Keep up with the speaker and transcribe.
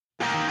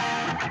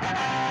Welcome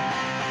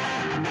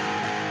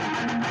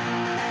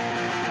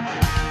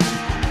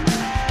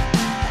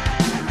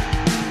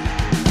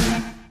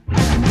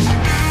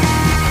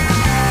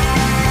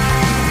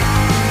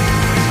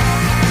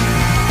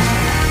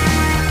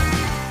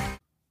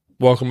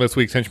to this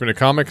week's Henchman of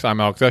Comics.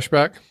 I'm Alex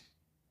Eschbach.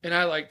 And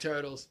I like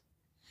turtles.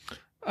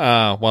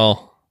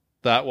 Well,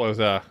 that was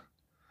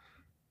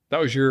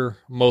your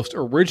most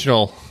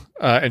original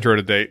intro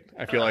to date,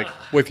 I feel like,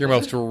 with your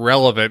most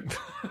relevant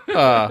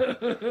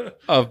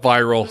of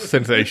viral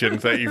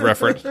sensations that you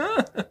referenced.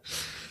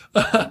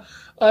 I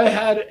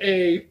had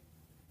a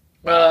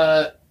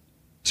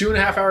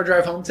 2.5 hour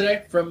drive home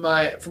today from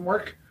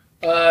work,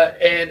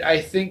 and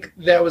I think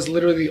that was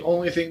literally the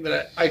only thing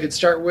that I could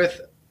start with.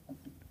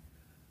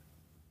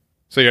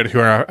 So you had a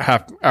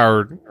 2.5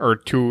 hour or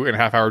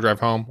 2.5 hour drive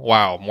home.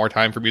 Wow, more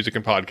time for music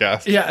and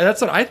podcasts. Yeah,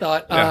 that's what I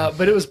thought. Yeah.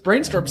 But it was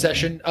brainstorm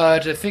session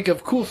to think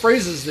of cool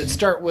phrases that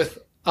start with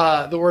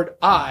the word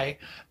I.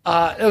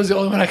 That was the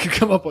only one I could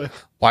come up with.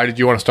 Why did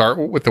you want to start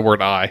with the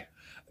word I?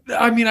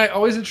 I mean, I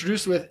always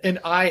introduce with an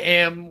I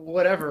am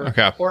whatever,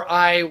 Okay. or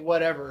I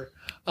whatever.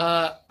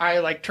 I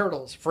like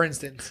turtles, for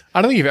instance.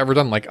 I don't think you've ever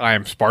done like I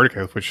am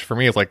Spartacus, which for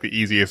me is like the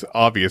easiest,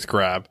 obvious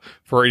grab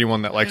for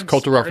anyone that likes am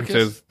cultural Spartacus.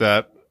 references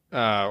that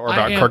or about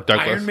I am Kirk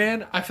Douglas. Iron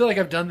Man. I feel like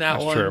I've done that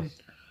That's one. true.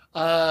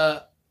 I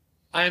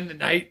am the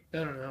Knight. I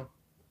don't know.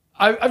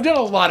 I've done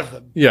a lot of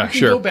them. Yeah, you can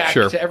sure, go back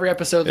sure. to every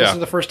episode, listen Yeah. to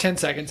the first 10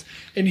 seconds,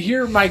 and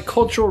hear my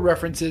cultural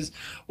references,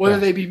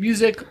 whether they be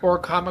music or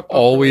comic book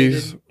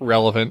Always related.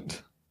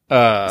 relevant.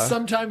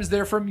 Sometimes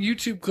they're from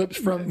YouTube clips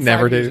from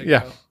Never 5 years did.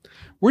 Yeah. ago.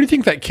 Where do you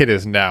think that kid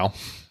is now?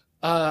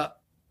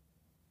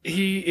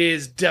 He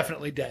is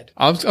definitely dead.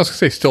 I was going to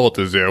say still at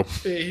the zoo.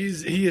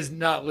 He is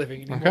not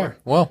living anymore. Okay.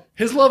 Well,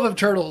 His love of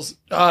turtles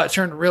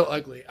turned real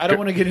ugly. I don't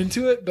want to get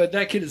into it, but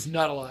that kid is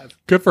not alive.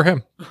 good for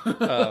him.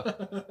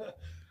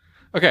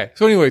 Okay.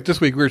 So anyway, this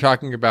week we were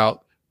talking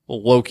about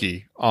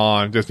Loki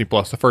on Disney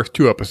Plus, the first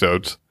 2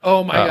 episodes.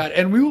 Oh my God.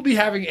 And we will be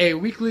having a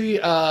weekly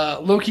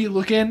Loki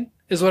look-in,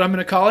 is what I'm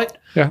going to call it,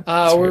 Yeah.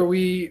 where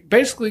we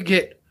basically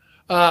get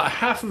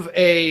half of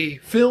a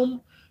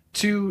film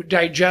to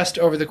digest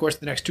over the course of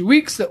the next 2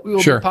 weeks that we will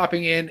Sure. be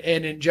popping in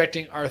and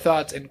injecting our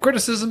thoughts and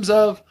criticisms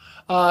of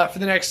for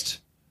the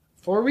next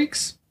 4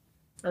 weeks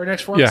or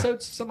next 4 Yeah.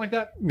 episodes, something like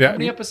that. Yeah. How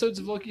many episodes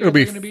of Loki It'll are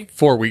there be going to be?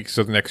 4 weeks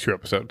of the next 2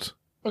 episodes.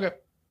 Okay.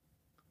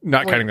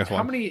 Not Wait, counting this How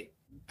one. many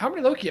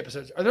Loki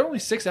episodes? Are there only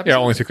 6 episodes? Yeah,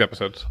 only 6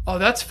 episodes. Oh,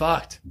 that's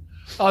fucked.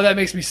 Oh, that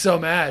makes me so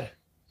mad.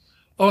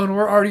 Oh, and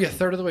we're already a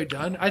third of the way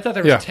done? I thought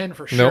there was Yeah. 10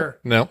 for Nope. sure.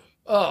 No.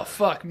 Oh,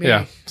 fuck me.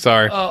 Yeah.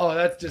 Sorry. Oh,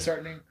 that's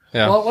disheartening.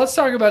 Yeah. Well, let's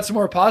talk about some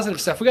more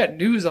positive stuff. We got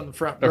news on the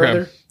front,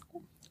 brother.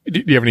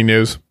 Do you have any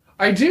news?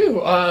 I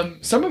do.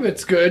 Some of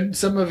it's good.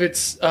 Some of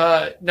it's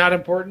not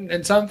important.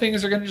 And some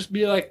things are going to just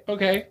be like,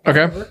 okay.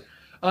 Okay.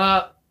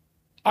 Whatever.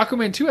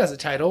 Aquaman 2 has a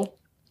title.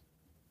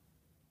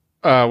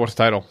 What's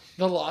the title?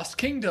 The Lost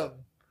Kingdom.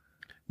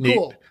 Neat.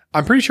 Cool.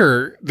 I'm pretty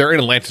sure they're in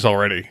Atlantis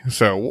already.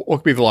 So what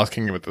could be the Lost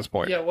Kingdom at this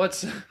point? Yeah,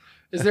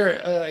 is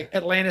there like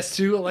Atlantis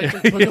 2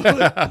 Electric Boogaloo?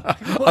 Yeah.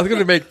 I was going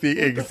to make the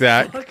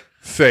exact fuck?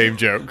 same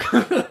joke.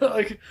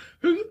 Like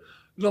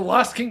the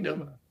Lost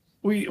Kingdom.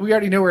 We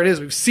already know where it is.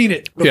 We've seen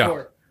it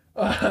before.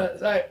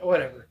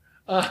 Whatever.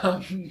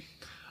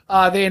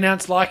 They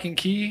announced Lock and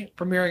Key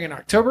premiering in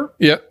October.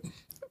 Yep.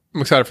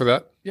 I'm excited for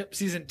that. Yep,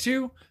 season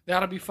 2.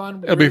 That'll be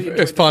fun.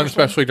 It's fun,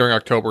 especially during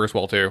October as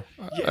well, too.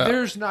 Yeah,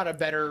 there's not a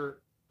better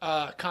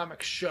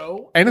comic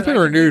show. And it's that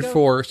been I can renewed think of.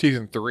 for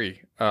season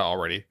 3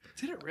 already.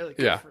 Did it really?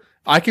 Yeah.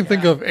 I can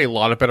think of a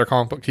lot of better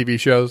comic book TV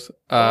shows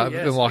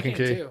than Lock and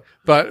Key.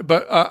 But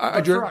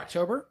I for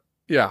October?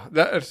 Yeah,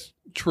 that's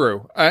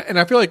true. And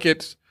I feel like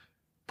it's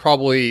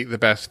probably the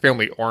best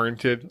family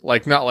oriented,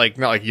 like not like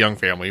young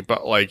family,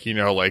 but like,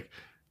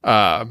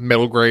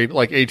 middle grade,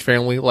 like age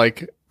family,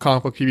 like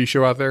comic book TV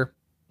show out there.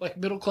 Like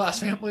middle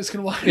class families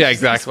can watch. Yeah,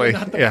 exactly.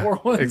 Not the Yeah, poor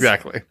ones.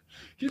 exactly.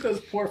 Get those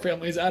poor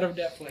families out of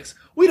Netflix.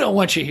 We don't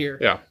want you here.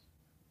 Yeah.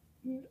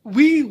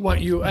 We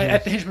want you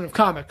at the Henchman of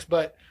Comics,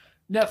 but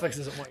Netflix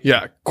doesn't want you.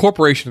 Yeah.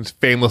 Corporations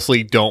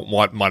famously don't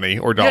want money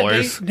or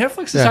dollars.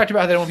 Netflix has talked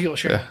about they don't want people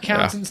sharing Yeah,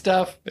 accounts and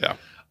stuff. Yeah.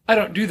 I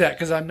don't do that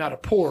because I'm not a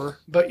poor,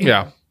 but you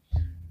know,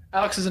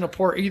 Alex isn't a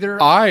poor either.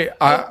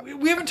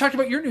 We haven't talked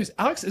about your news.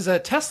 Alex is a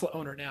Tesla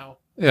owner now.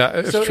 Yeah,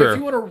 it's so true. if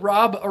you want to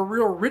rob a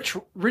real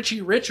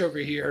Richie Rich over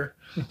here,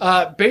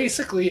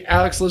 basically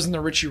Alex lives in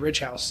the Richie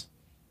Rich house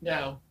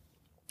now.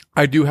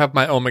 I do have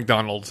my own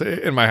McDonald's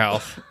in my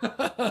house.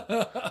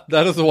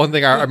 That is the one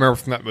thing I remember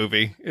from that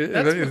movie.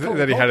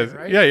 That he had his,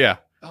 right? Yeah.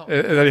 Oh.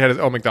 That he had his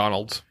own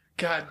McDonald's.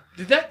 God,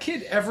 did that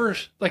kid ever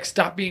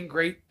stop being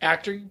great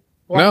acting?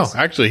 No,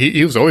 actually,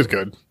 he was always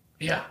good.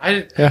 Yeah, I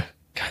did. Yeah.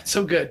 God,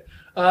 so good.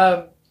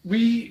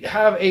 We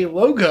have a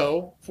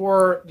logo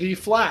for the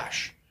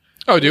Flash.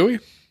 Oh, do we?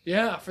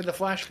 Yeah, for the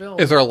Flash film.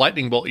 Is there a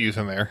lightning bolt used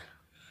in there?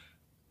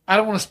 I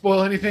don't want to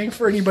spoil anything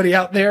for anybody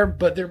out there,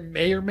 but there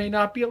may or may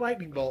not be a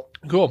lightning bolt.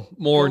 Cool.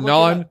 More Go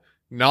look it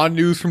non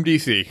news from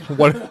DC.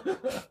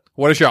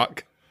 What a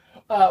shock.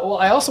 Well,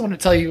 I also want to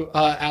tell you,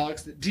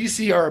 Alex, that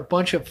DC are a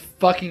bunch of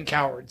fucking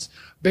cowards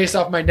based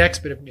off my next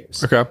bit of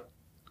news. Okay.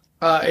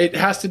 It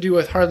has to do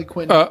with Harley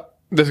Quinn.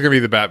 This is going to be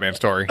the Batman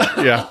story.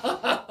 Yeah.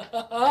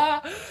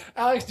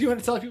 Alex, do you want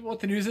to tell people what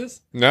the news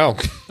is? No.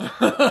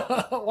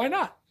 Why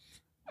not?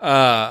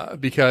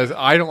 Because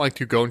I don't like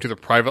to go into the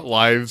private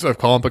lives of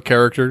comic book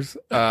characters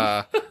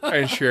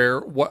and share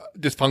what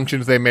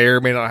dysfunctions they may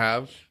or may not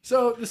have.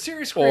 So the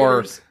series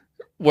Or creators...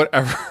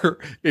 whatever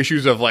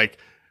issues of like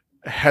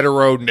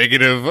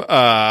hetero-negative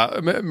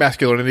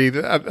masculinity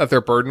that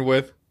they're burdened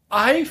with.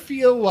 I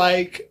feel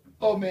like...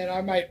 Oh, man,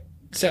 I might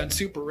sound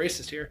super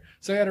racist here.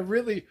 So I got to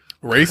really...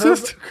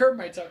 Racist? Curb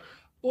my tongue.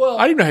 Well,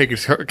 I don't even know how you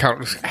can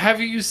count. have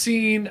you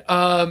seen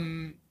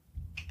The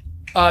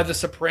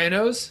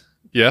Sopranos?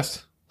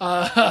 Yes.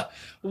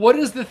 What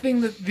is the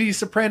thing that the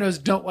Sopranos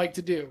don't like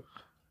to do?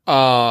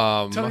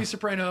 Tony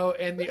Soprano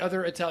and the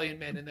other Italian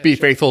men in that Be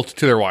show. faithful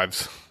to their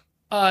wives.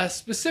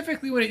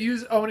 Specifically when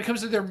it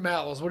comes to their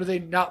mouths, what do they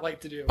not like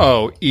to do?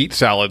 Oh, eat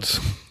salads.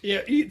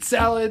 Yeah, eat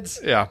salads.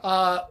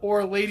 Yeah.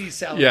 Or lady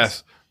salads.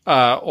 Yes.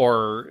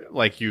 Or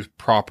like use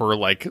proper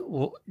like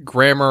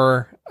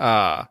grammar.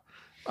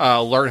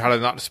 Learn how to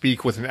not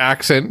speak with an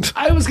accent.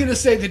 I was gonna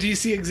say the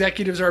DC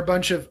executives are a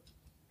bunch of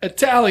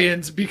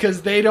Italians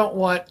because they don't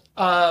want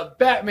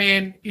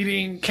Batman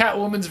eating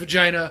Catwoman's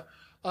vagina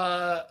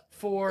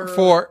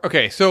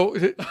Okay, so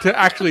to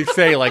actually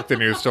say like the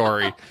news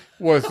story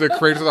was the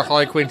creators of the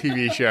Harley Quinn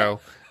TV show.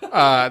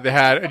 They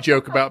had a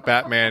joke about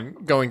Batman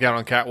going down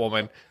on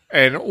Catwoman,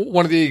 and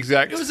one of the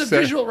execs It was a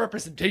said, visual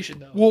representation,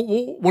 though. Well,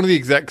 one of the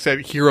execs said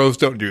heroes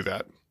don't do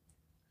that.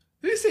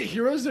 Did they say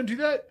heroes don't do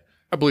that?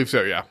 I believe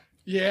so. Yeah.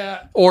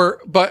 Yeah.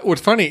 But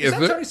what's funny Is is that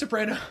that Tony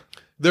Soprano?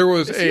 there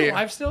was Is he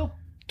alive still?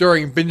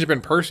 during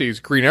Benjamin Percy's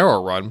Green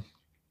Arrow run,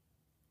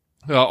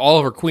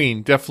 Oliver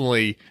Queen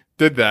definitely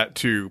did that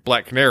to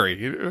Black Canary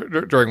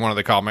during one of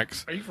the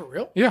comics. Are you for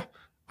real? Yeah.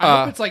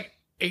 I hope it's like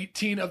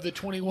 18 of the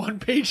 21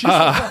 pages. So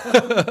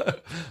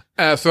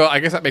I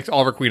guess that makes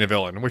Oliver Queen a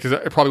villain, which is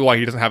probably why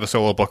he doesn't have a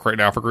solo book right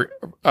now for DC,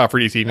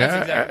 That's exactly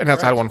and hasn't had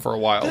correct. one for a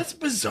while. That's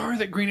bizarre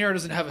that Green Arrow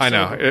doesn't have a I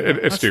know solo.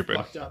 it's That's stupid.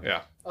 fucked up.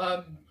 Yeah.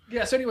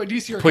 Yeah, so anyway,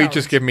 DC are Please cowards.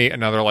 just give me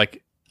another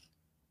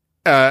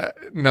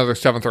another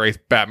 7th or 8th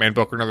Batman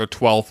book or another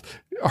 12th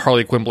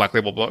Harley Quinn Black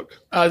Label book.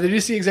 The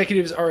DC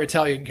executives are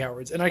Italian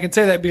cowards, and I can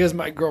say that because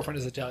my girlfriend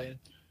is Italian.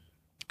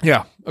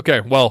 Yeah.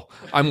 Okay. Well,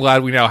 I'm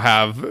glad we now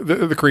have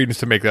the credence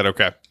to make that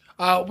okay.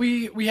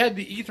 We had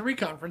the E3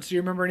 conference. Do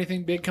you remember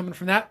anything big coming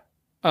from that?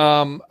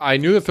 I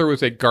knew that there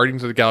was a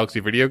Guardians of the Galaxy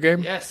video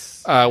game.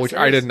 Yes. Which Yes,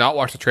 I there did is. not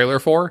watch the trailer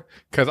for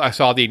because I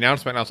saw the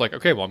announcement and I was like,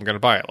 okay, well, I'm going to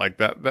buy it. Like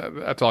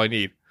that's all I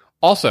need.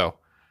 Also,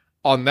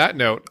 on that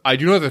note, I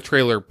do know the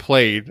trailer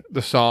played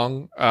the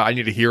song I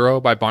Need a Hero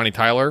by Bonnie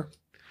Tyler,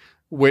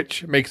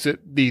 which makes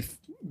it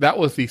that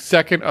was the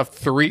second of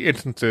 3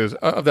 instances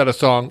of that a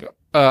song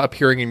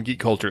appearing in Geek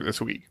Culture this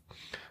week.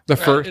 The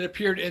first, It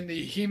appeared in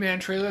the He-Man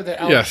trailer that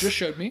Alex Yes. just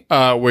showed me.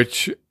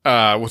 which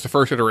was the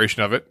first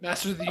iteration of it.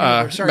 Masters of the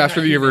Universe. Sorry, Master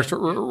of not the Universe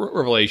He-Man.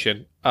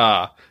 Revelation.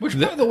 Which,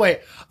 by the way,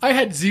 I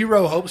had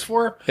zero hopes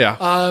for.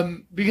 Yeah.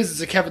 Because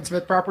it's a Kevin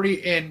Smith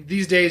property, and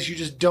these days you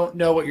just don't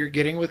know what you're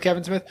getting with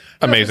Kevin Smith.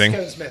 No Amazing.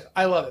 offense to Kevin Smith.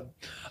 I love him.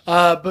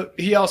 But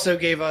he also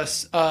gave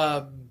us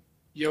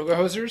Yoga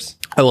Hosers.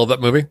 I love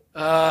that movie.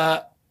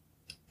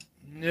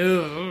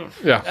 No.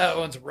 Yeah. That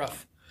one's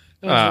rough.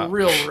 That one's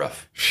real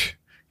rough.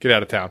 Get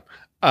out of town.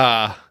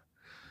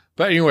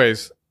 But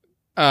anyways,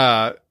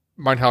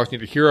 Mind House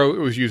Need a Hero. It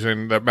was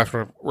using the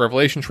Master of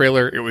Revelation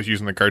trailer. It was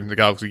using the Guardians of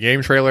the Galaxy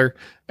game trailer.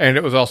 And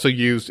it was also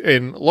used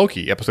in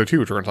Loki, episode 2,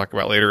 which we're going to talk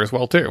about later as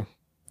well, too.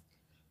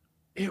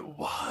 It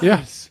was.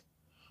 Yeah.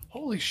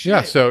 Holy shit.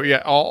 Yeah, so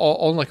yeah,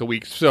 all in like a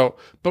week. So,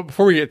 but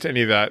before we get to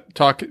any of that,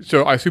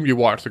 so I assume you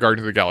watched the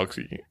Guardians of the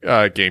Galaxy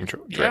game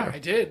trailer. Yeah, I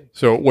did.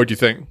 So what'd you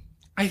think?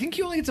 I think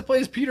you only get to play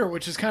as Peter,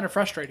 which is kind of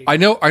frustrating. I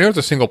know it's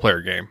a single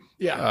player game.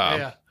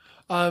 Yeah.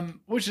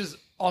 Which is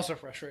also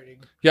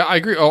frustrating. Yeah, I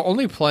agree.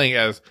 Only playing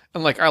as,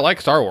 and like I like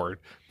Star Wars,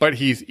 but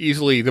he's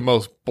easily the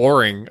most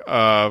boring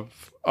of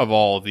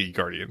all the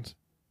Guardians.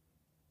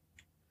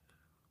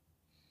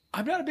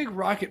 I'm not a big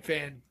Rocket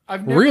fan.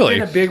 I've never Really?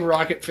 been a big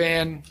Rocket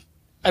fan.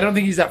 I don't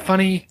think he's that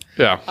funny.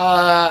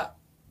 Yeah.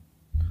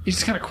 He's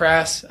just kind of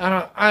crass.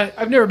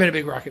 I've never been a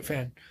big Rocket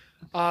fan.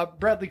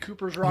 Bradley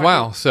Cooper's Rocket.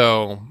 Wow.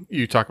 So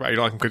you talk about you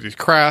don't like him because he's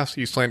crass.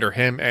 You slander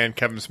him and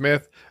Kevin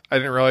Smith. I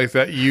didn't realize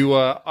that you.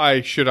 I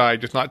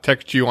just not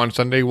text you on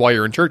Sunday while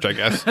you're in church. I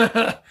guess.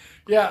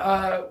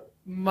 Yeah.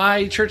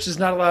 My church does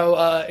not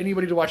allow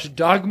anybody to watch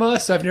Dogma,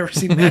 so I've never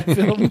seen that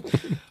film.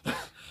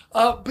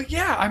 But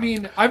yeah, I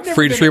mean, I've never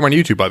Free to been stream on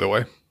YouTube, by the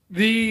way.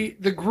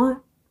 the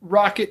Groot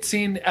Rocket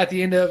scene at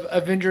the end of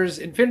Avengers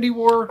Infinity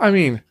War. I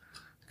mean,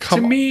 To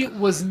me,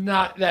 was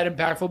not that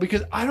impactful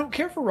because I don't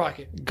care for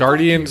Rocket.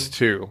 Guardians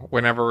 2,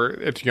 whenever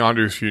it's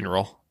Yondu's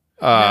funeral.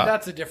 Yeah,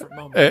 that's a different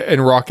moment.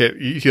 And Rocket,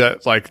 you see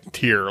that like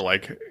tear,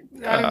 like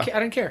I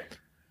don't care.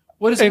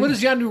 What does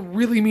Yondu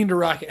really mean to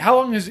Rocket? How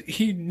long has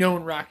he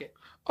known Rocket?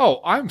 oh,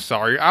 I'm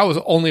sorry, I was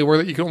only aware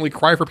that you can only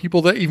cry for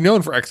people that you've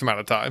known for X amount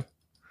of time.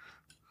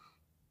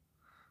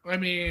 I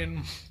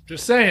mean,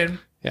 just saying.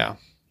 Yeah.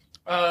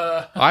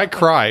 Uh, I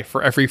cry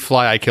for every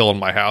fly I kill in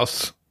my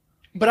house.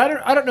 but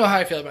I don't know how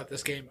I feel about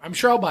this game. I'm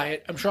sure I'll buy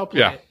it. I'm sure I'll play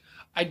Yeah. it.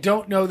 I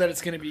don't know that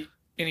it's going to be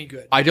any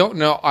good. I don't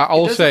know. I It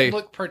will doesn't say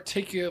look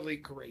particularly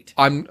great.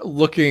 I'm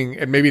looking,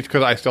 and maybe it's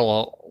because I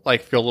still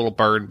like feel a little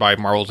burned by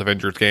Marvel's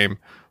Avengers game,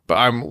 but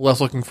I'm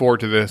less looking forward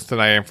to this than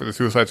I am for the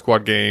Suicide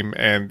Squad game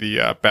and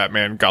the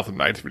Batman Gotham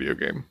Knights video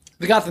game.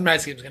 The Gotham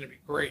Knights game is going to be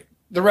great.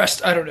 The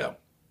rest, I don't know.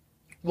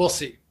 We'll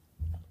see.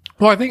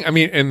 Well, I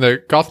mean, in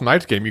the Gotham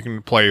Knights game, you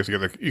can play as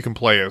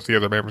the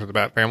other members of the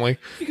Bat family.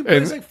 You can play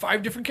And- as like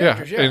 5 different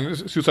characters. Yeah. In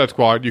Suicide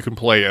Squad, you can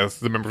play as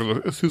the members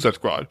of the Suicide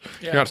Squad.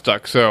 Yeah. You're not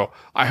stuck. So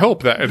I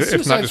hope that The it's not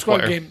Suicide just Squad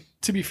player. game,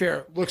 to be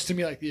fair, looks to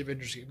me like the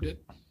Avengers game did.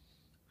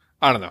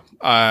 I don't know.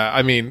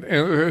 I mean,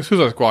 in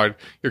Suicide Squad,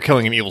 you're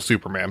killing an evil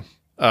Superman.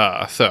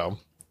 So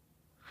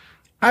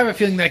I have a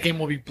feeling that game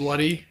will be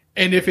bloody,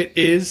 and if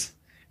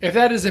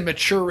that is a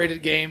mature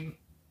rated game,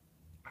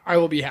 I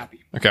will be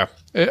happy. okay,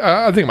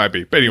 I think it might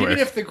be. But anyway, Even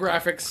if the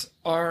graphics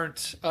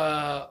aren't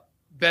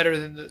better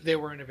than they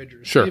were in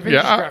Avengers. Sure, The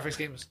Avengers yeah, graphics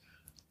games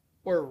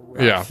were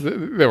rough. yeah,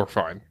 they were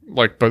fine.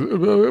 Like, but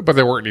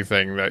they weren't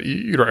anything that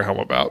you'd write home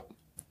about.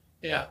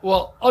 Yeah.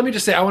 Well, let me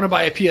just say, I want to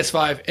buy a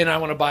PS5 and I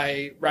want to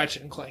buy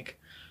Ratchet and Clank,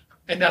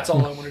 and that's all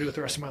I want to do with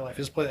the rest of my life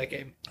is play that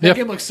game. That Yep.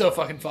 game looks so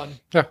fucking fun.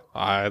 Yeah,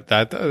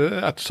 that's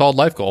a solid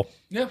life goal.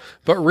 Yeah.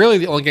 But really,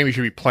 the only game you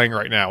should be playing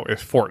right now is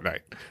Fortnite.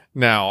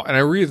 Now, and I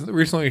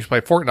recently used to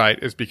play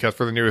Fortnite is because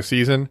for the newest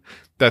season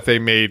that they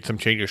made some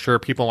changes. Sure,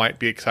 people might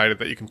be excited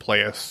that you can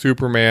play as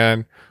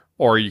Superman,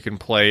 or you can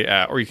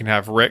or you can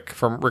have Rick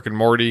from Rick and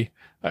Morty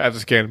as a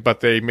skin. But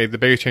they made the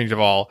biggest change of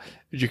all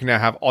is you can now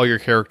have all your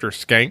characters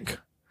skank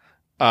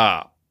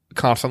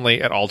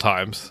constantly at all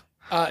times.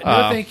 No,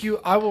 thank you.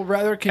 I will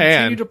rather continue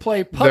and to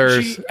play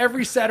there's- PUBG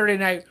every Saturday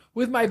night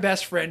with my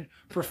best friend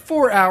for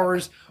 4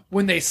 hours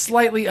when they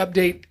slightly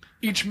update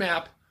each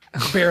map,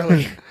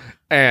 barely.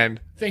 And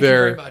Thank you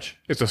very much.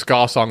 It's a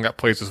ska song that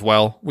plays as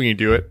well when you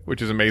do it,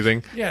 which is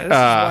amazing. Yeah, this is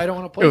why I don't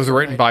want to play It was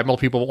written Fortnite. by multiple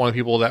people. One of the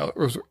people that it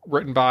was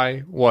written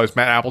by was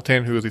Matt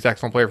Appleton, who is the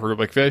saxophone player for Good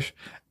Like Fish.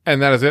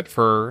 And that is it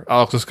for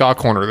Alex's Ska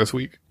Corner this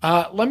week.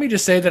 Let me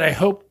just say that I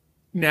hope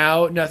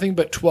now nothing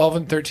but 12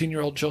 and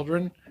 13-year-old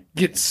children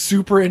get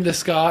super into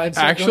ska and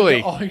start going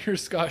Actually, to all your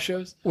ska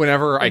shows.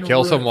 Whenever I And kill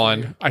ruin it for someone,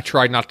 you. I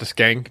try not to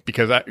skank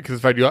because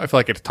if I do, I feel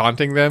like it's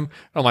taunting them.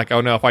 I'm like,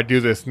 oh no, if I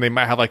do this, and they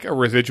might have like a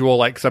residual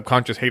like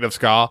subconscious hate of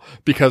ska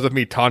because of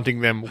me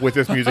taunting them with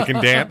this music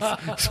and dance.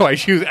 So I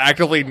choose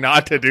actively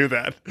not to do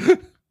that.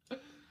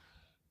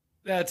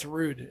 That's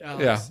rude,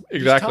 Alex. Yeah,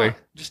 exactly.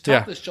 Just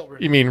taunt Yeah. this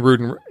children. You mean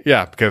rude?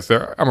 Yeah, because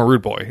I'm a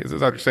rude boy. Is that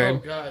what you're Oh,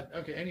 saying? God.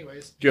 Okay,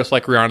 anyways. Just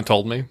like Rihanna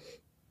told me.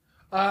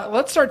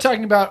 Let's start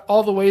talking about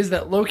all the ways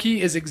that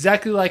Loki is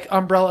exactly like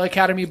Umbrella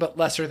Academy, but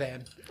lesser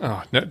than.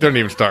 Oh, no, don't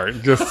even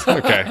start. Just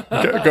okay.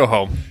 Go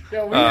home.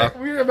 Yeah,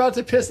 we're about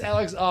to piss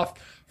Alex off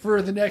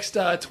for the next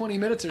 20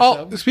 minutes or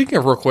Oh, so. speaking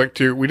of real quick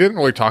too, we didn't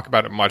really talk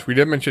about it much. We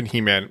did mention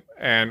He-Man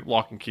and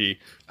Lock and Key,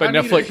 but I need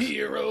a Netflix.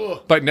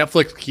 hero. But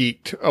Netflix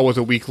Geeked was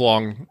a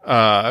week-long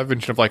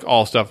invention of like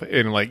all stuff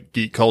in like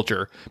geek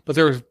culture. But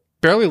there was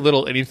barely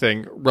little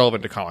anything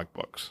relevant to comic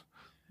books.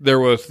 There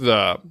was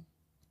the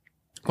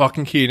Lock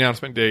and Key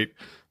announcement date.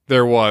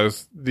 There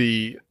was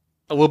a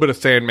little bit of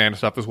Sandman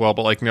stuff as well,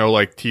 but like no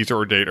like teaser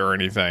or date or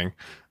anything.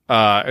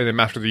 And then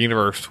Master of the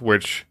Universe,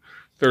 which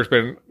Master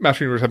of the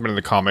Universe have been in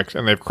the comics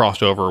and they've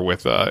crossed over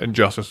with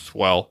Injustice as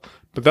well.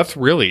 But that's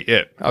really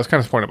it. I was kind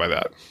of disappointed by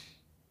that.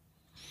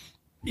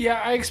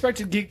 Yeah, I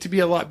expected Geek to be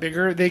a lot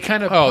bigger. They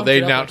kind of Oh,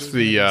 they pumped it up like announced it was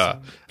the gonna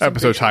be some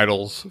episode big shit.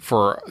 titles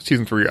for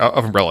season 3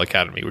 of Umbrella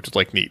Academy, which is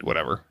like neat,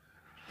 whatever.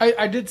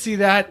 I did see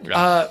that,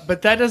 Yeah.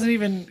 but that doesn't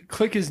even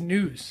click as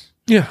news.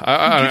 Yeah, Who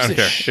I gives don't a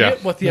care. shit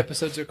Yeah, what the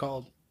episodes are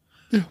called?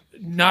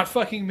 Not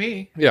fucking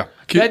me. yeah.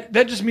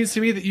 That just means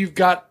to me that you've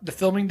got the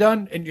filming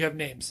done and you have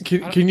names.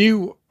 Can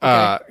you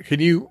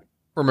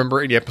remember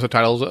any episode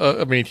titles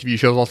of any TV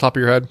shows off the top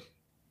of your head?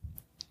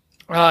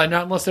 Not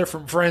unless they're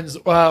from Friends.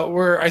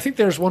 Where I think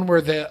there's one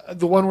where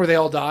the one where they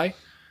all die.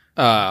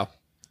 Wow,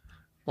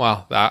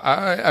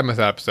 I missed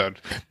that episode.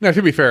 Now,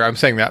 to be fair, I'm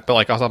saying that, but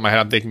like off the top of my head,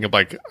 I'm thinking of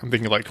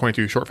like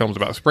 22 short films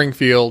about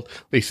Springfield.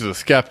 Lisa's a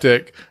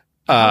Skeptic.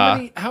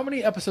 How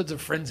many episodes of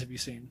Friends have you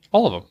seen?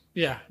 All of them.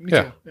 Yeah, me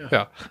Yeah, too.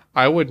 yeah.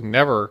 I would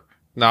never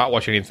not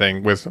watch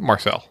anything with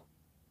Marcel.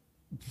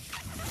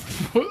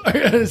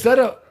 Is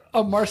that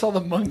a Marcel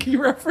the Monkey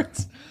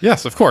reference?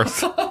 Yes, of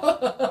course.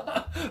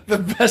 The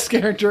best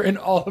character in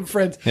all of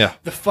Friends. Yeah.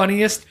 The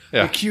funniest,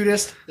 Yeah. the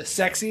cutest, the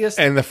sexiest.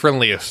 And the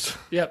friendliest.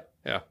 Yep.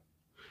 Yeah.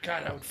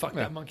 God, I would fuck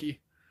that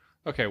monkey.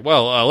 Okay,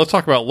 well, let's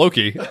talk about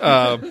Loki.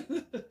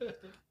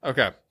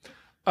 Okay.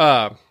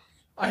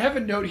 I have a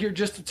note here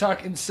just to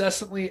talk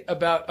incessantly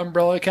about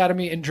Umbrella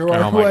Academy and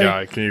Gerard Oh my Way.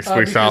 God, can you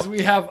please because stop?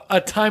 we have a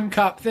time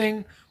cop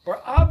thing where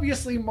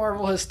obviously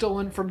Marvel has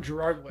stolen from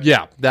Gerard Way.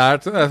 Yeah,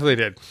 that's what they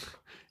did.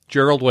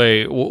 Gerald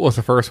Way was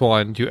the first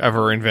one to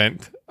ever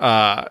invent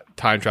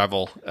time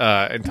travel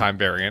and time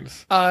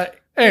variance. And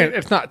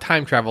it's not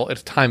time travel;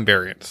 it's time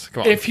variance.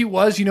 Come on. If he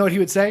was, you know what he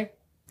would say?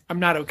 I'm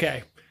not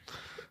okay.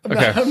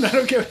 Okay. I'm not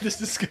okay with this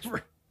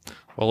discovery.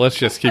 Well, let's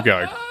just keep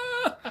going.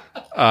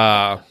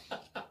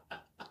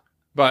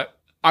 But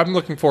I'm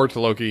looking forward to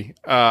Loki.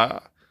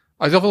 I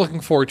was definitely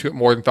looking forward to it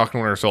more than Falcon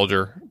and Winter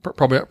Soldier.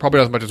 Probably not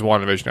as much as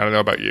WandaVision. I don't know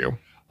about you.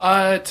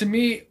 To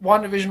me,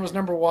 WandaVision was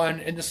number one,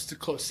 and this is a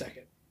close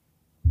second.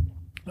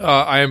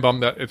 I am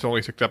bummed that it's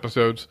only 6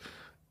 episodes.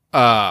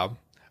 I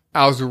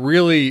was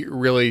really,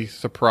 really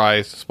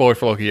surprised. Spoiler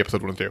for Loki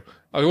episode 1 and 2.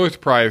 I was really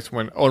surprised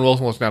when Owen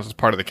Wilson was announced as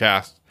part of the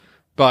cast.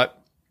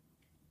 But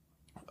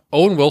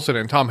Owen Wilson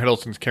and Tom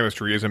Hiddleston's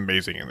chemistry is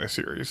amazing in this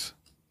series.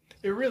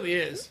 It really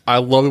is. I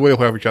love the way they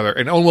play off each other.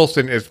 And Owen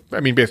Wilson is,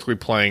 basically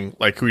playing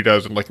like who he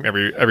does in like in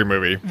every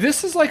movie.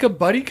 This is like a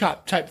buddy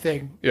cop type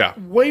thing. Yeah.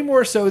 Way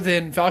more so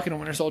than Falcon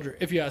and Winter Soldier,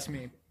 if you ask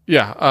me.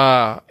 Yeah.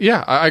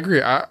 I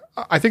agree.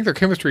 I think their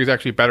chemistry is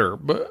actually better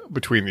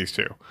between these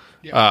two.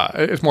 Yeah.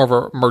 It's more of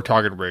a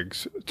Murtaugh and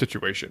Riggs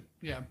situation.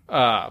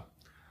 Yeah.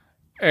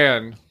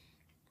 And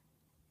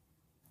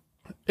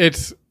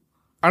it's,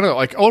 I don't know,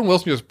 like Owen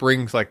Wilson just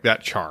brings like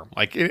that charm.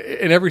 Like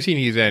in every scene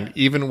he's in,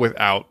 even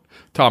without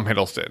Tom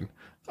Hiddleston,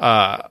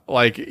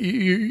 like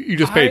you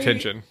just pay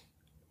attention.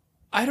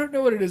 I don't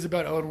know what it is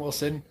about Owen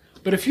Wilson,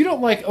 but if you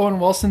don't like Owen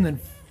Wilson, then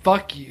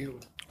fuck you.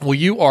 Well,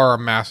 you are a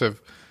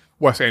massive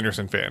Wes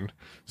Anderson fan,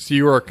 so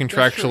you are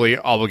contractually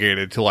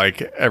obligated to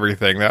like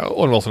everything that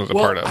Owen Wilson is a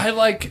part of. I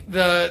like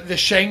the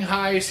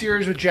Shanghai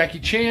series with Jackie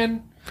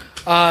Chan.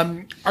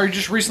 I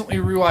just recently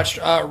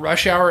rewatched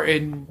Rush Hour,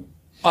 and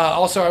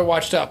also I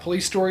watched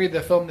Police Story,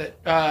 the film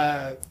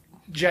that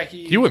Jackie.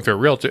 You went through a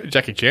real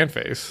Jackie Chan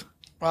phase.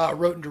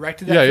 Wrote and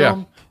directed that film.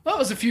 Yeah. Well, that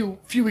was a few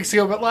weeks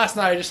ago, but last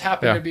night I just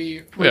happened to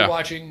be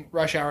rewatching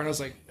Rush Hour, and I was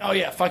like, oh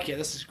yeah, fuck yeah,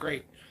 this is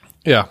great.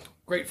 Yeah.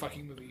 Great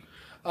fucking movie.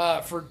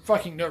 For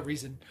fucking no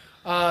reason.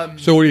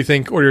 So what do you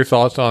think? What are your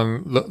thoughts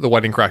on the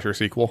Wedding Crasher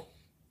sequel?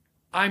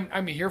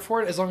 I'm here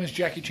for it as long as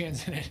Jackie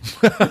Chan's in it.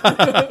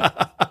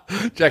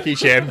 Jackie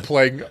Chan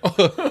playing...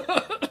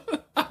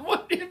 I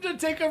want him to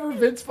take over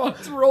Vince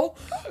Vaughn's role,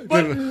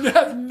 but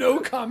have no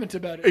comment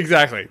about it.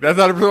 Exactly. That's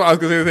not. I was going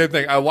to say the same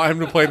thing. I want him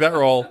to play that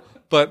role,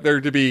 but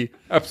there to be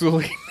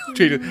absolutely no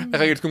changes. I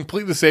think it's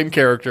completely the same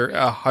character,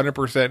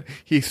 100%.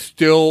 He's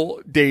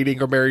still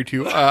dating or married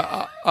to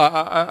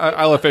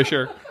Isla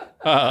Fisher.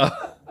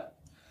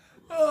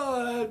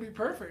 Oh, that'd be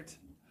perfect.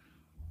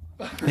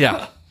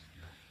 Yeah.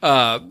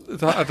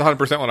 That's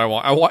 100% what I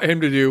want. I want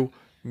him to do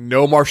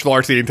no martial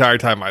arts the entire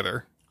time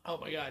either. Oh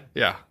my god.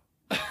 Yeah.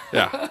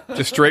 Yeah.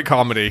 Just straight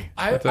comedy.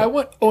 I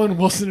want Owen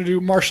Wilson to do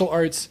martial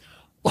arts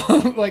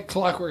like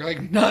clockwork,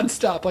 like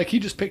nonstop. Like he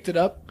just picked it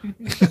up.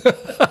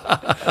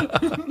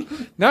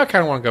 Now I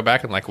kind of want to go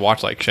back and like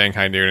watch like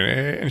Shanghai Noon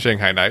and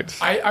Shanghai Nights.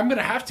 I'm going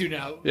to have to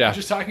now. Yeah.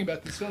 Just talking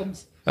about these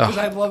films. Because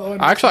I love Owen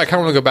Wilson. Actually, I kind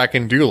of want to go back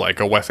and do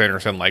like a Wes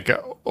Anderson, like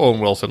Owen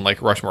Wilson,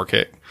 like Rushmore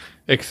kick,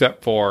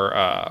 except for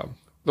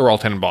the Royal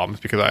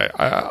Tenenbaums because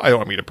I don't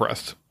want to be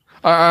depressed.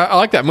 I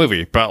like that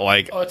movie, but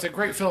like... Oh, it's a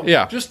great film.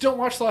 Yeah. Just don't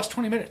watch the last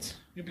 20 minutes.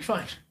 You'll be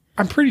fine.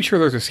 I'm pretty sure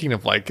there's a scene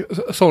of like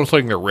someone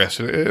slitting their wrist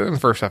in the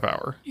first half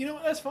hour. You know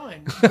what? That's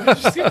fine.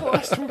 Just see the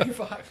last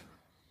 25.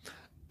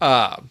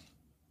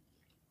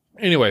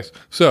 Anyways,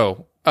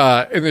 so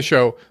in the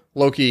show,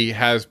 Loki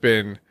has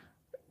been...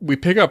 We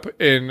pick up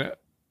in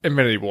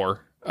Infinity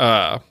War,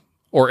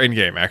 or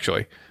Endgame,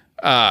 actually,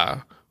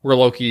 where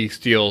Loki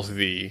steals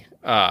the...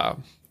 oh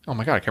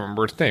my god, I can't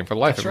remember its name for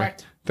the life of me.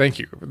 Tesseract. Thank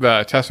you.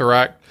 The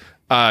Tesseract.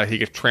 He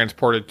gets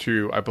transported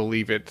to, I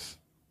believe it's...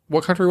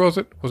 What country was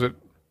it? Was it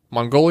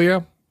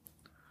Mongolia?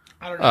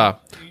 I don't know. Are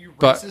you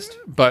racist?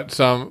 But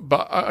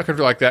a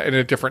country like that in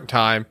a different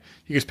time.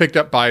 He gets picked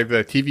up by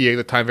the TVA,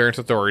 the Time Variance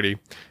Authority,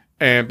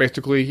 and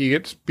basically he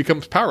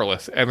becomes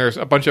powerless. And there's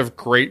a bunch of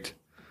great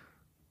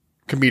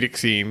comedic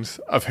scenes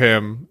of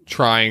him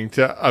trying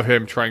to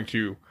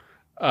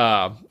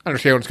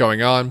understand what's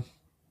going on,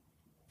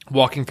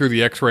 walking through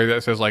the X-ray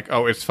that says like,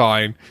 "Oh, it's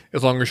fine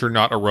as long as you're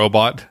not a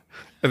robot,"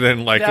 and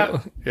then like,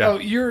 yeah. Oh,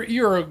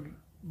 you're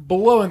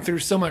blowing through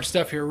so much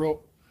stuff here,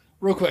 real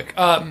quick.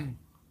 The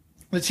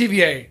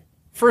TVA.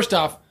 First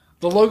off,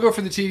 the logo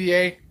for the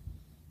TVA,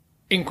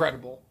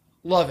 incredible,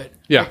 love it.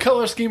 Yeah. The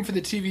color scheme for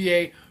the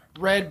TVA: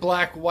 red,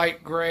 black,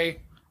 white,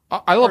 gray.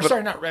 I love it.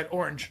 Sorry, not red,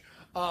 orange.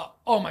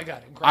 Oh my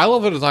god, incredible! I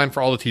love the design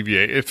for all the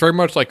TVA. It's very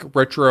much like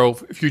retro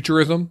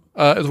futurism,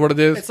 is what it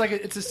is. It's like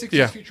it's a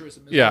 60s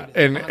futurism. Yeah,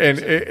 and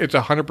 100%. it's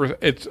 100%.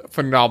 It's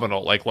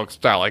phenomenal. Like look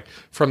style, like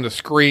from the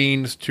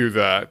screens to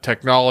the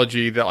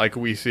technology that like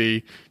we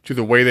see to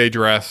the way they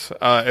dress.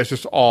 It's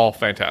just all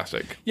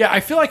fantastic. Yeah,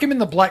 I feel like I'm in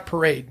the Black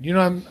Parade. You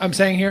know what I'm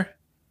saying here?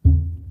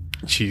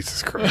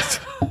 Jesus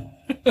Christ.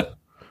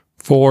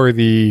 For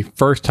the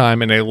first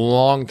time in a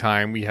long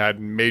time, we had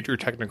major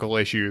technical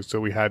issues, so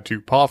we had to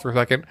pause for a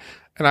second.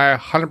 And I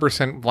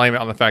 100% blame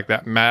it on the fact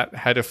that Matt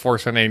had to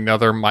force in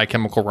another My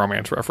Chemical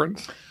Romance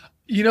reference.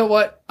 You know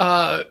what?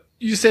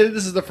 You say that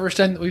this is the first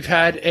time that we've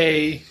had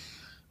a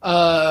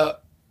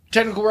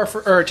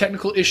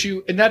technical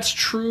issue, and that's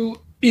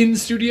true in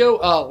studio.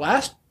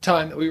 Last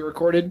time that we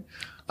recorded,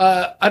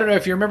 I don't know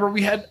if you remember,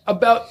 we had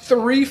about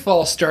 3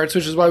 false starts,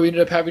 which is why we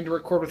ended up having to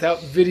record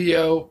without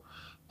video.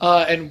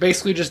 and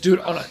basically just do it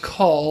on a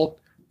call.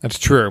 That's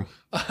true.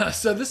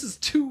 So this is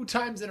 2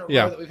 times in a row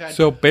Yeah. that we've had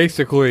So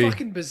basically,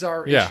 fucking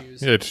bizarre yeah,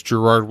 issues. it's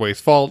Gerard Way's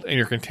fault and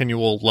your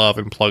continual love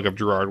and plug of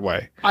Gerard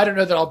Way. I don't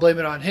know that I'll blame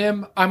it on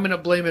him. I'm going to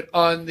blame it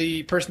on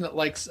the person that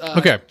likes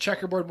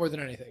checkerboard more than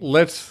anything.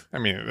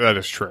 That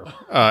is true.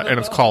 And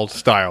it's called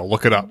Style.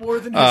 Look it up. More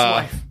than his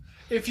wife.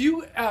 If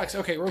you, Alex,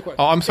 okay, real quick.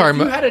 Oh, I'm sorry. If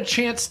you had a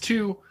chance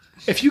to,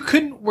 if you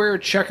couldn't wear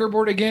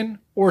checkerboard again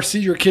or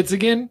see your kids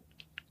again,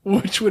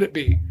 which would it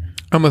be?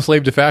 I'm a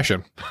slave to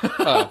fashion.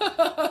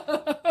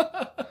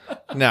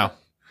 Now,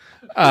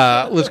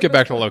 let's get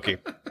back to Loki.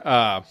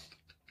 But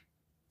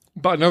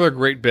another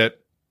great bit,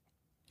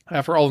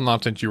 after all the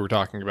nonsense you were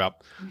talking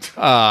about,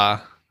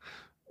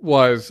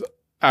 was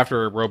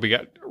after Loki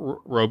got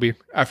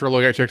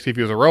checked to see if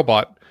he was a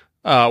robot,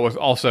 was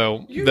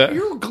also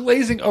you're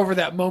glazing over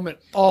that moment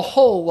a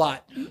whole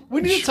lot. We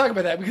need to talk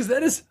about that because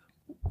that is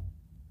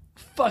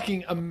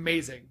fucking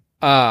amazing.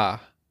 Was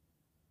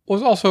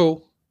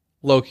also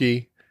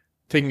Loki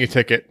taking a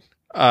ticket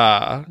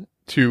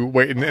to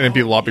wait and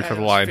be lobbied for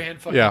the line.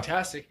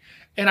 Fantastic.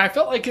 And I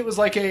felt like it was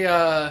like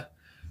the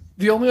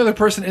only other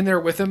person in there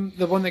with him,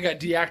 the one that got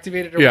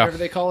deactivated or whatever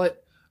they call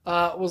it,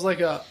 was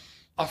like a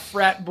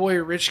frat boy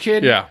rich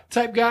kid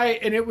type guy.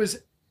 And it was,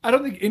 I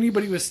don't think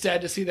anybody was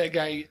sad to see that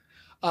guy.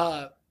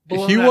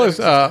 He was,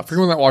 for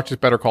anyone that watches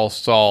Better Call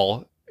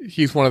Saul,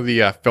 he's one of the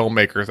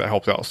filmmakers that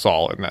helped out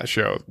Saul in that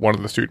show. One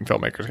of the student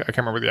filmmakers. I can't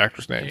remember the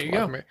actor's name. There you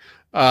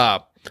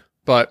go.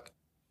 But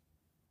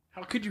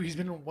how could you? He's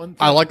been in one thing.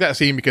 I like that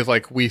scene because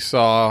we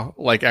saw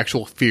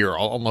actual fear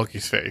on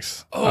Loki's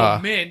face. Oh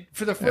man,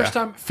 for the first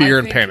time, fear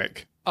and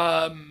panic.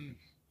 No,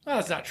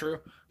 that's not true.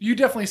 You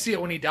definitely see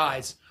it when he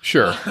dies.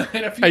 Sure,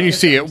 and you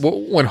see it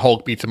when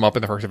Hulk beats him up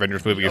in the first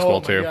Avengers movie as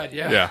well too. God,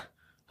 yeah.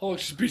 Hulk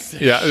just beats the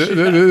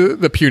shit.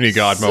 The puny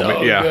god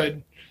moment. Yeah,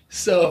 good,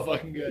 so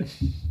fucking good.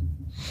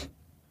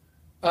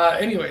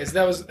 Anyways,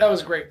 that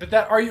was great. But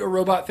that "Are you a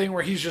robot?" thing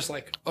where he's just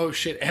like, "Oh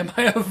shit, am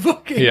I a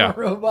fucking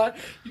robot?"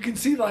 You can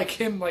see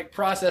him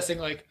processing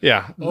oh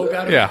god, oh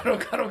god, oh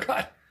god, oh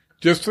god.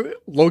 Just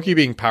Loki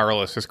being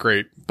powerless is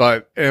great,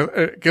 but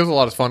it gives a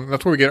lot of fun.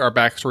 That's where we get our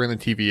backstory in the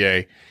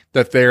TVA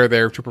that they're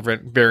there to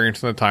prevent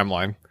variants in the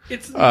timeline.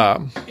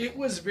 It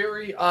was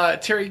very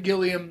Terry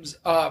Gilliam's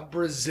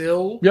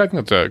Brazil. Yeah, I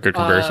think that's a good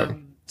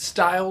comparison.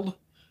 Styled.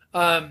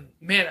 Man,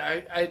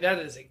 I that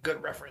is a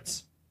good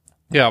reference.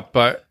 Yeah,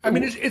 but I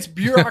mean, it's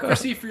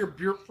bureaucracy for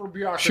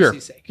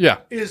bureaucracy's sake. Yeah,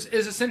 is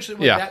essentially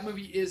what that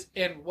movie is,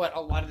 and what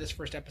a lot of this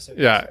first episode.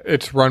 Yeah,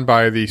 it's run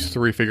by these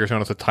 3 figures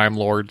known as the Time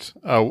Lords,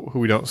 who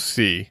we don't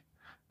see.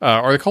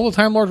 Are they called the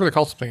Time Lords, or are they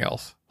called something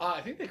else?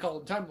 I think they call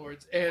them Time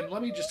Lords. And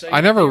let me just say,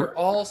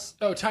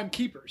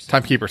 Timekeepers.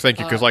 Timekeepers, thank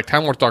you, because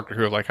Time Lords, Doctor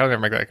Who, how do I never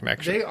make that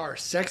connection? They are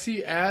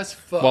sexy as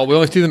fuck. Well, we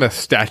only see them as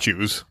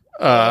statues.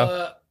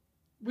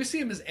 We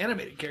see them as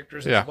animated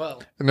characters as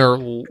well. And they're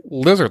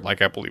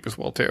lizard-like, I believe, as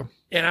well, too.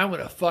 And I'm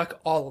going to fuck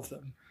all of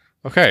them.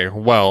 Okay,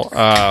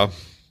 well...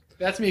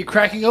 That's me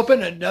cracking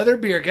open another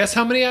beer. Guess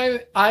how many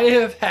I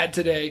have had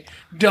today?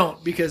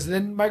 Don't, because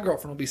then my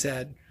girlfriend will be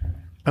sad.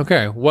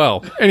 Okay,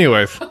 well,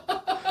 anyways.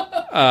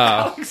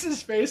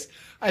 Alex's face,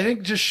 I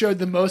think, just showed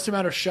the most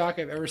amount of shock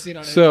I've ever seen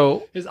on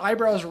him. His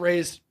eyebrows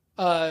raised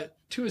to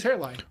his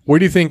hairline. What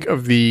do you think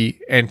of the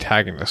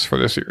antagonist for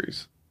this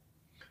series?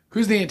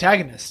 Who's the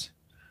antagonist?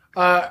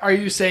 Are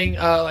you saying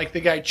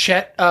the guy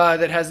Chet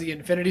that has the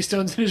Infinity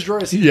Stones in his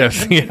drawer?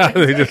 Yes, yeah,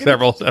 they did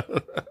several.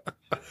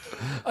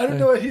 I don't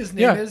know what his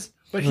name is,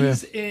 but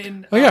he's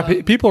in.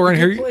 People around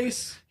here.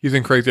 Place. He's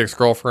in Crazy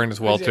Ex-Girlfriend as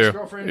well too.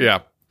 Yeah,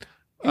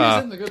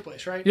 he's in The Good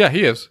Place, right? Yeah,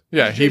 he is.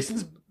 Yeah, he's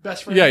Jason's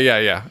best friend.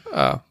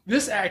 Yeah.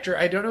 This actor,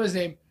 I don't know his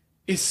name,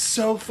 is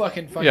so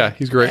fucking funny. Yeah,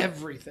 he's great.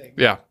 Everything.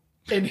 Yeah.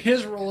 And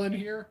his role in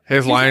here,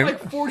 his line,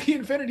 40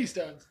 Infinity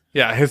Stones.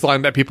 Yeah, his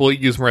line that people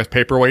use more as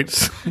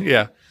paperweights.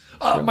 Yeah.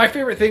 My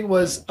favorite thing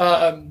was,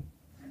 I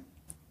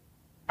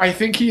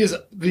think he is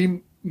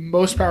the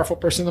most powerful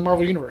person in the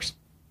Marvel Universe,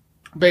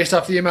 based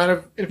off the amount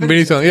of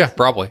Infinity Stones. Yeah,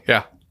 probably.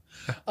 Yeah.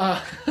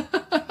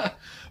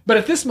 But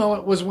at this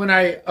moment was when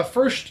I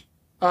first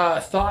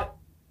thought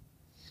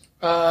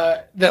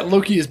that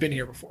Loki has been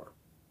here before.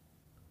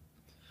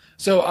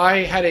 So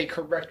I had a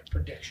correct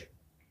prediction.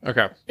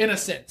 Okay. In a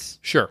sense.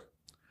 Sure.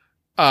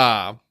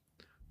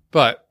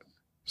 But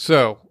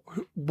so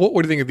what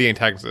do you think of the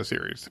antagonist of the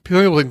series?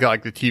 People think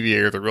that the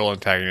TVA are the real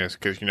antagonist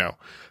because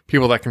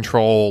people that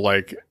control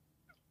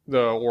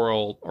the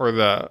world or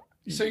the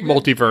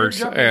multiverse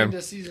you're and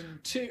into season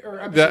 2 or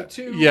episode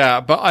 2. Yeah,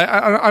 but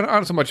I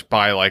don't so much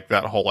buy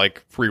that whole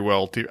free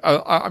will.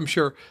 I'm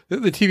sure the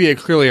TVA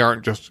clearly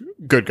aren't just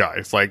good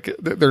guys.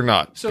 They're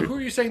not. So who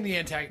are you saying the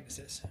antagonist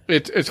is?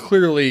 It's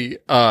clearly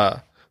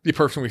the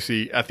person we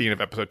see at the end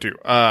of episode 2.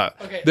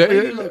 Okay,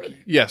 Lady Loki.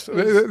 Yes,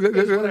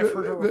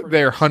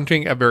 they're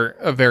hunting a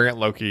variant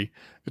Loki.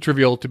 It's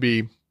revealed to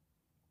be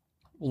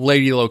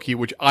Lady Loki,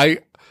 which I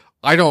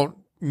don't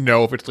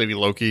know if it's Lady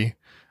Loki.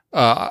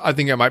 I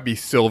think it might be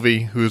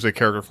Sylvie, who's a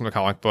character from the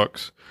comic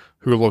books,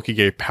 who Loki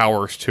gave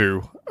powers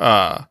to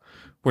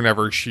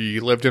whenever she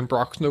lived in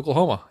Broxton,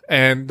 Oklahoma.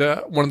 And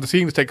one of the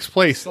scenes takes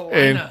place in...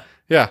 Salina.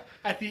 Yeah.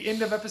 At the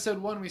end of episode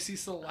 1, we see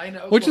Salina,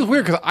 Oklahoma. Which is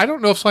weird because I don't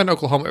know if Salina,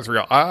 Oklahoma is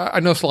real. I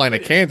know Salina,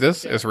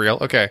 Kansas is real.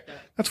 Okay. Yeah.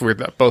 That's weird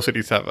that both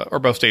cities have or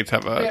both states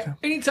have a... Yeah,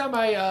 anytime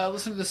I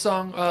listen to the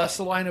song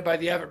Salina by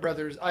the Avett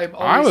Brothers, I'm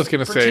always was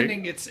gonna say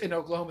pretending it's in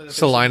Oklahoma. That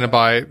Salina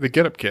by the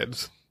Get Up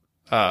Kids.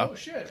 Oh,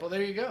 shit. Well,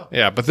 there you go.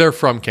 Yeah, but they're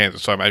from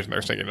Kansas, so I imagine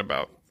they're singing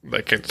about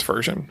the Kansas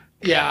version.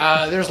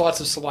 Yeah, there's lots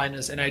of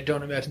Salinas, and I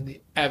don't imagine the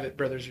Avett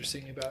Brothers are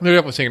singing about. They're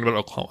definitely singing about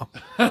Oklahoma.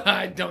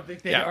 I don't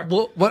think they are.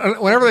 Well,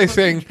 whenever they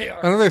say,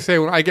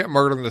 when I get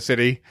murdered in the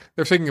city,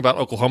 they're singing about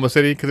Oklahoma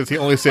City because it's the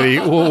only city,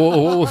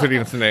 city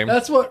that's the name.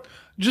 That's what,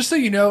 just so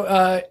you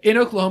know, in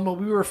Oklahoma,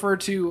 we refer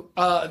to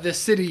the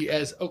city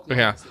as Oklahoma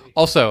Yeah. City.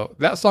 Also,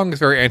 that song is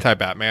very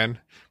anti-Batman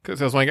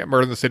because it says when I get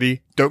murdered in the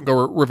city, don't go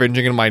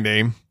revenging in my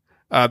name.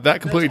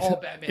 That completely. That's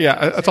all Batman.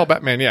 Yeah, that's all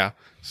Batman. Yeah.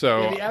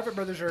 So. Yeah, the Avett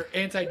Brothers are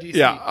anti-DC.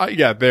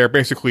 Yeah, they're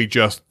basically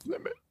just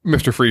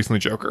Mr. Freeze and the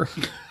Joker.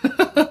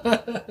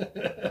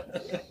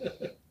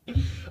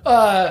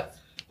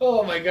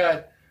 Oh my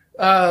god.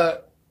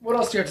 What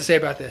else do you have to say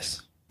about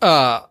this?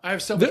 I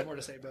have so much more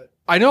to say, but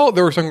I know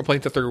there were some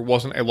complaints that there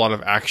wasn't a lot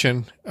of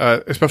action,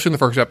 especially in the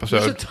first episode.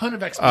 there's a ton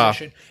of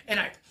exposition, and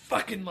I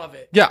fucking love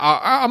it. Yeah,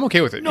 I'm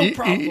okay with it. No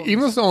problem. Even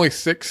though it's only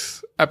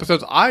 6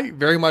 episodes, I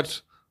very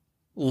much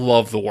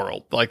love the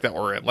world like that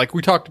we're in. Like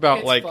we talked about,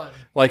 It's fun.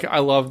 like I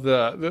love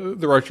the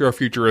retro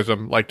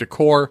futurism like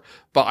decor,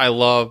 but I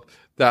love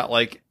that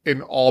like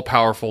an all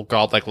powerful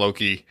god like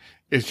Loki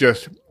is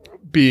just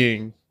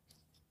being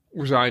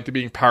resigned to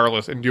being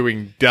powerless and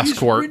doing desk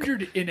He's work.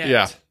 rendered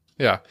inept.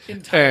 Yeah,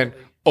 Entirely. and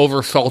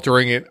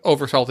oversalting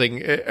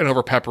it, and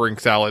over peppering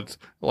salads.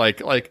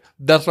 Like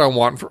that's what I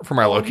want for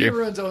my When Loki. he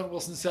ruins Owen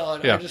Wilson's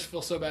salad, Yeah. I just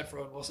feel so bad for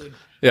Owen Wilson.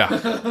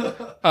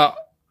 Yeah.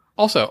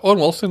 Also, Owen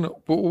Wilson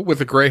with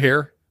the gray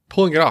hair,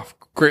 pulling it off.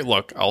 Great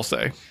look, I'll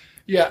say.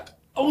 Yeah.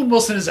 Owen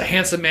Wilson is a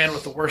handsome man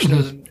with the worst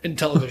nose in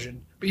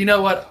television. But you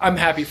know what? I'm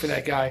happy for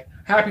that guy.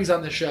 Happy he's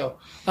on the show.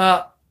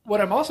 What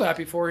I'm also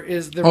happy for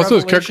is the Also,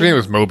 his revelation. character name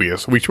is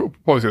Mobius. We should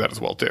probably say that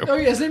as well, too. Oh,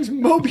 yeah, his name's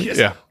Mobius.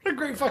 Yeah. What a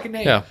great fucking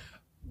name. Yeah.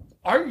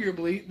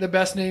 Arguably the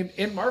best name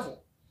in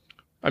Marvel,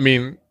 I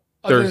mean,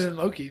 other there's... than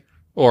Loki.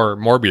 Or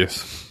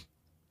Morbius.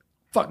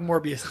 Fuck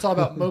Morbius. It's all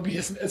about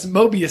Mobius. It's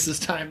Mobius's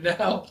time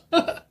now.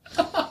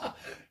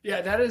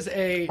 Yeah, that is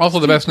a... Also,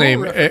 the best Steve name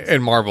Cole reference.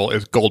 in Marvel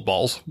is Gold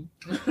Balls.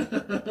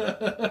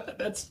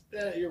 That's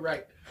you're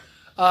right.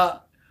 I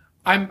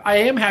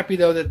am happy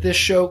though that this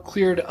show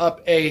cleared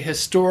up a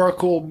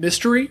historical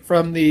mystery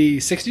from the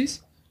 60s.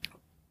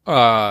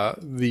 Are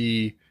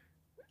you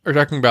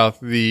talking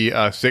about the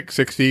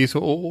 660s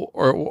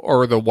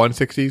or the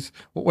 160s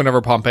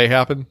whenever Pompeii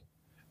happened?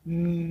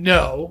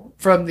 No,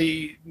 from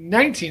the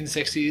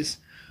 1960s,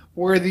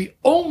 where the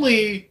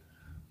only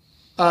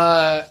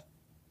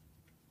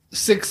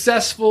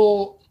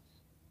successful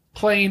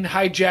plane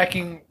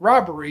hijacking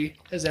robbery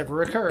has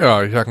ever occurred.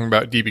 Oh, you're talking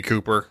about D.B.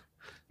 Cooper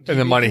and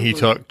the money he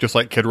Cooper. took, just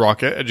like Kid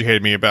Rock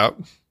educated me about.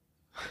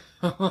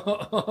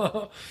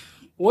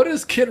 What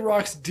is Kid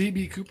Rock's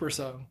D.B. Cooper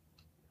song?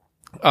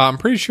 I'm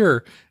pretty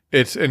sure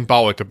it's in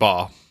Bawa to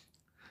Ba.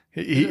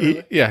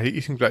 Really?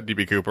 He sings about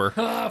D.B. Cooper.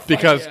 Fuck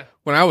Because yeah.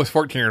 when I was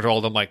 14 years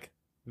old, I'm like,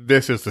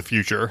 this is the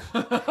future.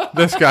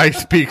 This guy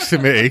speaks to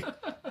me.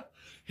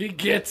 He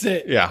gets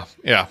it. Yeah.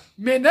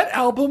 Man, that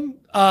album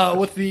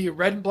with the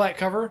red and black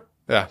cover,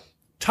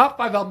 top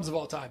 5 albums of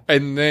all time.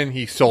 And then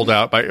he sold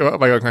out by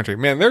Old Country.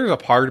 Man, there's a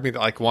part of me that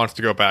like wants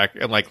to go back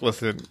and like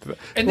listen.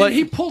 And like, then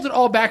he pulled it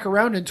all back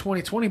around in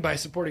 2020 by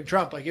supporting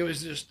Trump. Like, it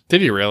was just,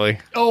 did he really?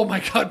 oh my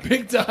God,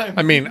 big time.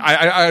 I mean,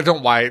 I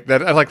don't why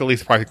that. I like the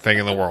least surprising thing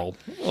in the world.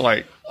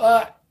 Like,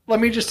 Let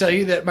me just tell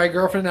you that my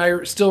girlfriend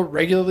and I still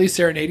regularly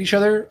serenade each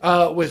other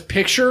with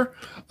Picture,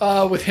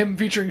 with him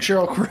featuring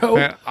Sheryl Crow.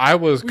 man, I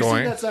was We going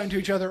sing that song to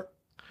each other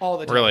all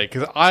the time. really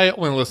because I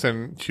only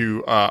listen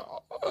to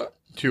Uncle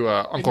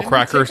then we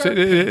Cracker's take our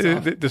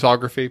pants off.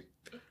 discography.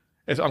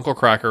 It's Uncle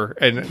Cracker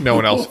and no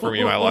one else for me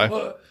in my life.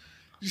 Did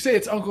you say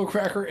it's Uncle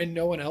Cracker and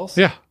no one else?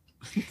 Yeah.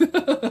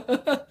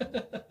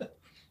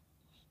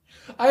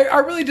 I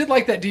really did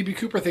like that DB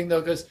Cooper thing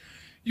though, because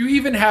you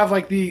even have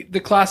like the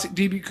classic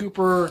DB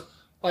Cooper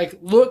like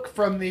look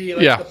from the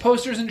the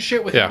posters and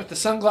shit with him with the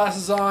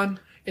sunglasses on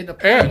in the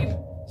plane.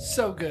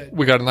 So good.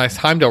 We got a nice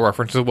Heimdall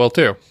reference as well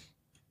too,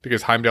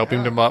 because Heimdall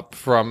beamed him up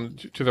from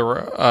to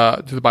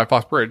the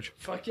Bifrost Bridge.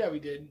 Fuck yeah, we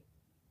did.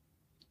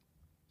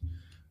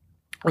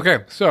 Okay,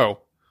 so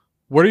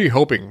what are you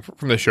hoping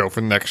from the show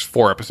for the next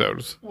 4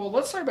 episodes? Well,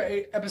 let's talk about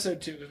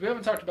episode 2 because we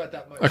haven't talked about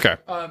that much. Okay,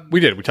 we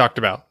did. We talked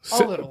about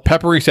A little.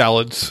 peppery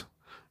salads.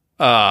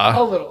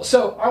 A little.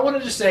 So I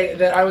wanted to say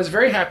that I was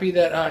very happy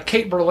that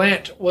Kate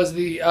Berlant was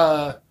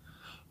the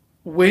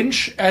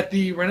winch at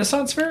the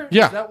Renaissance Fair.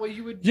 Yeah. Is that what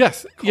you would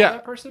Yes. call Yeah.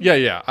 that person?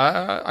 Yeah.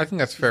 I think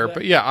that's fair. that-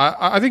 But yeah,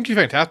 I think she's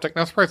fantastic.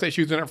 Not surprised that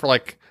she was in it for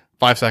like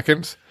 5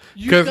 seconds.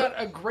 You've got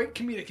a great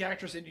comedic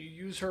actress and you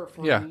use her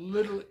for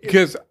literally...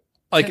 Because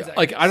like 10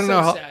 I don't seconds. know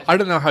So how sad. I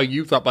don't know how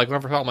you thought. Like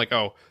whenever I thought, I'm like,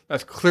 oh,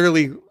 that's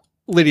clearly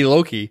Lady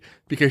Loki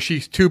because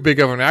she's too big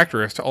of an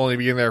actress to only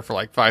be in there for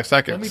like 5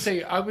 seconds. Let me tell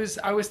you,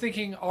 I was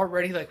thinking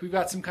already like we've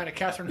got some kind of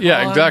Catherine Hahn.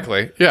 Yeah,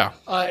 exactly. Yeah.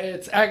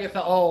 It's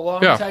Agatha all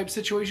along type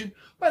situation.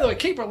 By the way,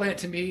 Kate Berlant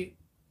to me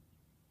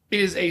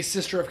is a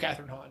sister of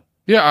Catherine Hahn.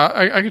 Yeah,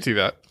 I can see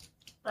that.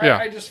 Yeah.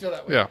 I just feel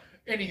that way. Yeah.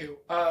 Anywho,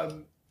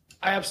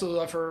 I absolutely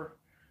love her.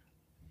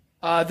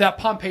 That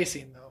Pompeii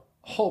scene, though.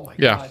 Oh, my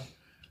God.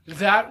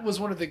 That was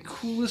one of the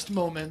coolest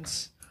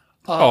moments.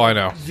 I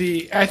know.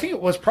 I think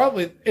it was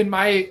probably, in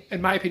my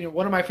opinion,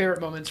 one of my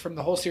favorite moments from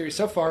the whole series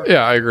so far.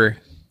 Yeah, I agree.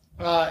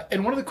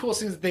 And one of the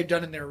coolest things that they've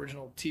done in their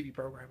original TV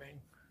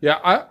programming.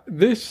 Yeah,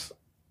 this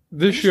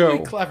show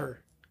really clever.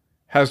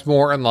 Has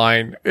more in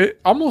line. It's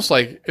almost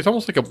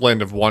like a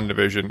blend of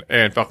WandaVision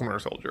and Falcon Winter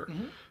Soldier,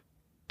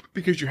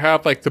 because you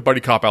have like the buddy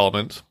cop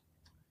elements,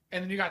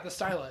 and then you got the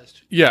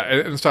stylized. Yeah,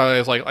 and the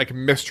stylized like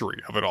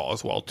mystery of it all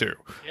as well too.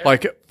 Yeah.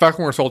 Like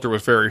Falcon Winter Soldier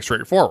was very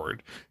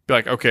straightforward. Be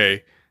like,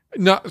 okay,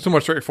 not so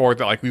much straightforward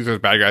that like these are the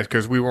bad guys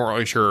because we weren't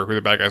really sure who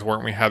the bad guys were.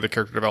 And we had the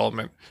character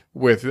development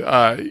with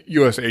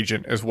U.S.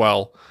 Agent as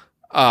well,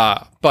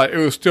 but it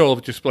was still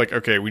just like,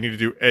 okay, we need to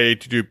do A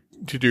to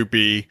do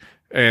B.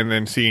 And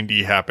then C and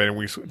D happen, and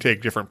we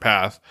take different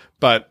paths.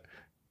 But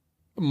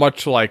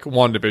much like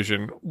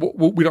WandaVision,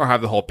 we don't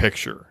have the whole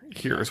picture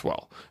here as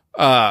well.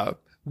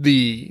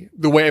 The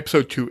way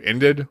episode 2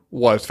 ended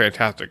was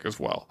fantastic as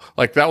well.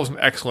 Like that was an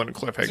excellent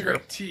cliffhanger. It's a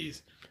great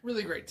tease,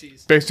 really great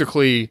tease.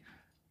 Basically,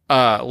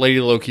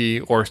 Lady Loki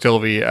or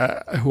Sylvie,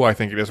 who I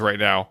think it is right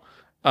now,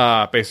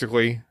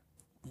 basically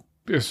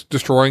is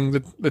destroying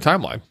the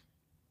timeline,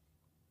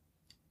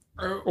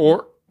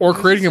 or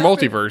creating a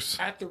multiverse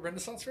at the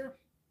Renaissance Fair.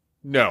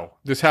 No,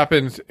 this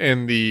happens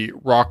in the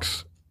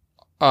Rocksmart,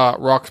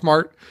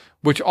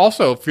 which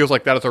also feels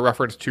like that is a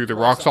reference to the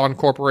Roxxon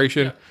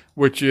Corporation,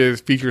 which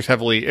features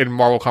heavily in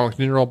Marvel Comics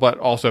in general, but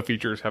also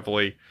features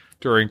heavily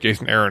during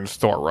Jason Aaron's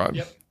Thor run.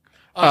 Yep.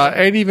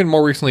 And even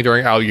more recently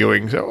during Al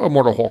Ewing's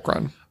Immortal Hulk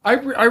run. I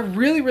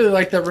really, really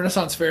like the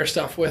Renaissance Fair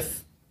stuff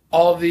with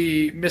all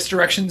the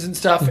misdirections and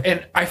stuff,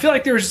 and I feel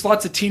like there was just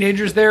lots of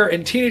teenagers there,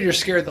 and teenagers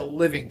scared the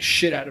living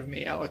shit out of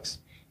me, Alex.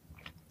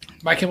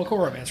 My Chemical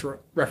Romance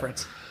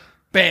reference.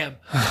 Bam.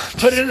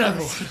 Put in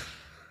another one.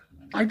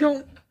 I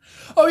don't...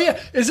 Oh, yeah.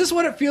 Is this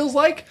what it feels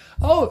like?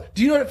 Oh,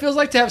 do you know what it feels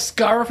like to have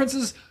ska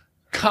references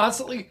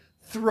constantly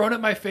thrown at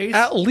my face?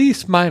 At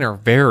least mine are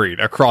varied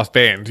across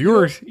bands. You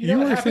were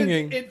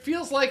singing... It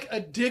feels like a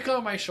dick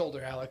on my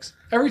shoulder, Alex,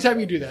 every time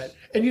you do that.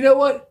 And you know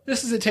what?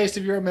 This is a taste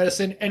of your own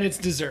medicine, and it's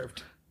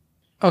deserved.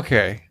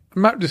 Okay.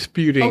 I'm not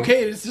disputing...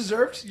 Okay, it's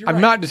deserved? I'm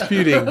not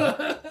disputing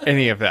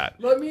any of that.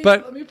 Let me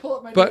pull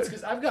up my notes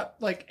because I've got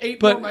like 8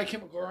 more My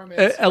Chemical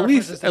Romance. At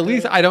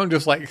least I don't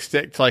just like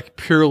stick to like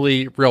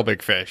purely Real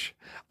Big Fish.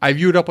 I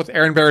viewed up with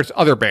Aaron Barrett's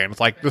other bands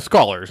like the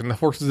Scholars and the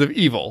Forces of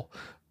Evil.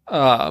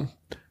 I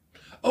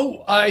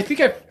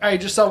think I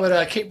just saw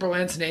what Kate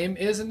Berlant's name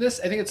is in this.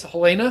 I think it's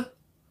Helena.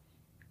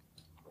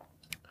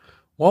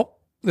 Well,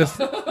 that's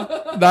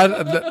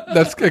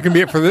it can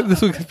be it for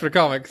this week's for the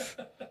comics.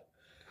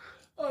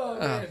 Oh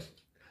man.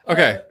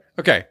 Okay.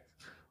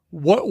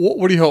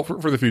 What do you hope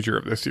for the future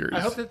of this series? I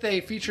hope that they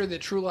feature the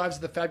true lives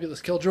of the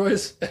fabulous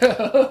Killjoys.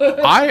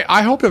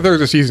 I hope that there's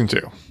a season 2.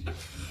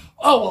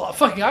 Oh well,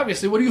 fucking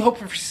obviously. What do you hope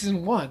for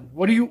season 1?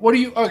 What do you?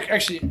 Okay,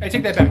 actually, I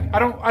take that back. I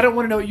don't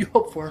want to know what you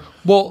hope for.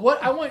 Well,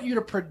 what I want you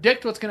to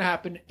predict what's going to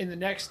happen in the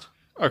next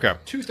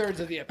 2/3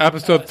 of the episode.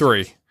 Episode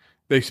 3.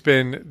 They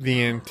spend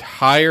the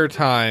entire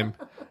time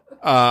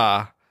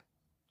at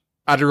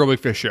a Real Big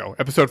Fish show.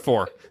 Episode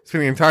 4.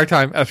 Spend the entire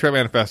time at a Straight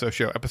Manifesto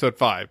show. Episode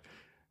 5.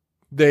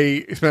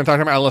 They spend the entire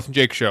time at a Les and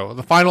Jake show.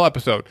 The final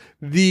episode.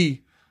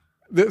 The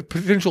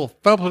potential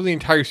final episode of the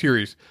entire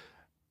series.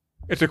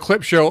 It's a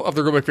clip show of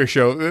the Real Big Fish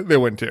show they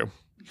went to.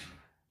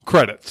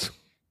 Credits.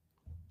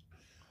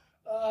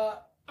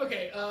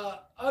 Okay.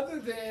 Other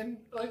than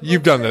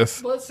you've done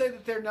this. Let's say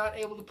that they're not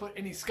able to put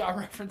any ska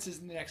references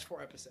in the next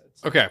 4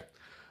 episodes. Okay.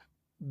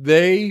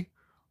 They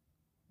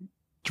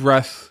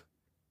dress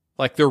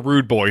like they're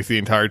rude boys the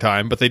entire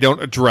time, but they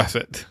don't address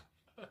it.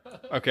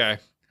 Okay.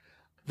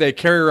 They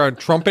carry around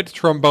trumpets,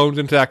 trombones,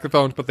 and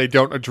saxophones, but they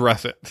don't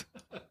address it.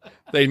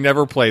 They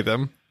never play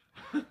them.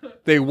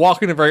 They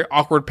walk in a very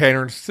awkward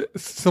pattern,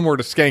 similar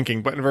to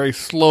skanking, but in a very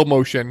slow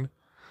motion.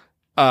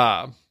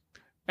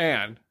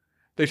 And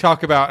they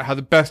talk about how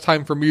the best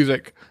time for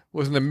music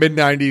was in the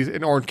mid-90s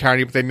in Orange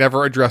County, but they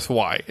never address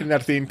why. And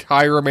that's the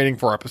entire remaining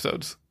 4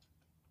 episodes.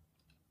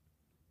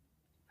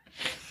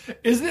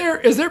 Is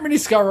there many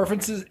ska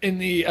references in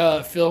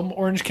the film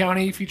Orange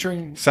County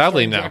featuring?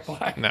 Sadly, no. Jack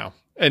Black? No.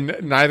 And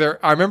neither.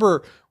 I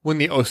remember when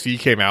the OC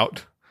came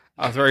out,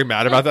 I was very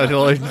mad about that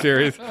television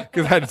series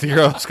because it had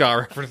 0 ska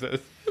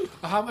references.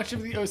 How much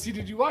of the OC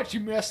did you watch?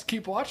 You must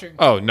keep watching.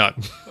 Oh,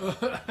 none.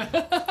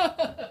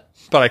 But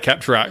I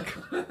kept track.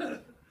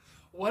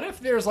 What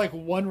if there's like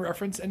one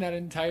reference in that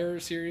entire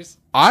series?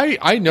 I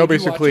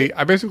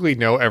basically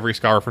know every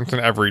ska reference in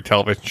every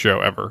television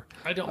show ever.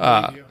 I don't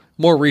believe you.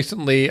 More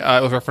recently,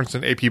 it was referenced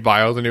in AP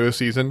Bio, the newest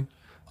season.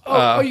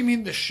 You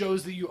mean the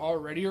shows that you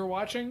already are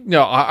watching?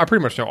 No, I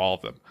pretty much know all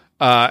of them.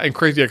 and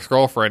Crazy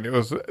Ex-Girlfriend, there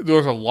was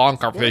a long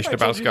conversation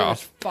about ska.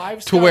 There's 5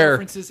 To ska where-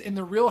 references in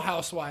the Real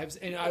Housewives,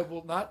 and I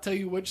will not tell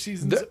you which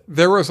seasons.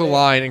 There was a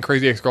line in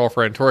Crazy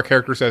Ex-Girlfriend to where a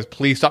character says,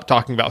 "Please stop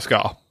talking about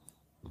ska."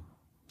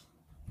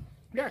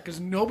 Yeah, because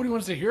nobody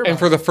wants to hear about And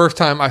for the first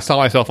time, I saw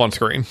myself on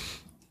screen.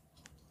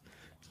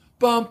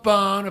 bum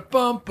bum a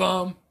bum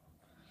bum.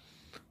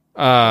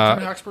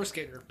 Tony Hawk's Pro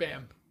Skater.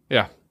 Bam.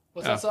 Yeah.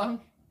 What's that song?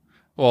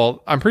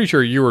 Well, I'm pretty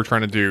sure you were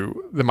trying to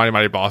do the Mighty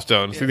Mighty Boss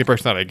Stones, the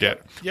impression that I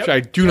get, which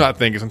I do not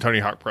think is on Tony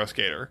Hawk Pro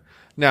Skater.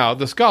 Now,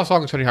 the ska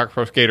song is Tony Hawk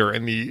Pro Skater,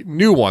 and the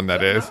new one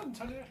that is. Not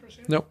Tony Hawk's Pro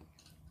Skater? Nope.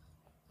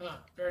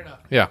 Fair enough.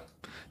 Yeah.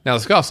 Now, the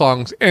ska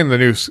songs in the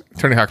new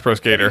Tony Hawk Pro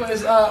Skater.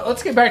 Anyways,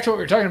 let's get back to what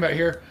we were talking about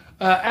here.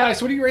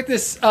 Alex, what do you rate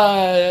this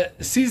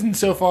season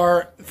so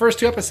far? First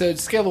 2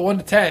 episodes, scale of 1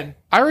 to 10.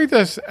 I rate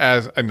this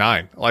as a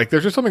 9. Like,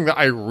 there's just something that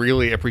I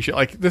really appreciate.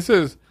 Like, this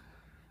is,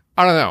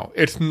 I don't know.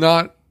 It's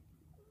not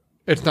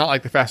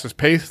like the fastest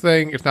paced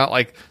thing. It's not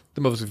like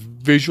the most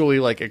visually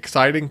like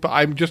exciting, but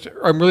I'm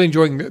really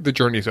enjoying the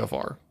journey so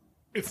far.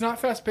 It's not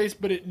fast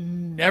paced, but it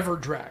never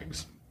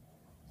drags.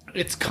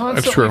 It's That's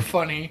constantly true.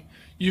 funny.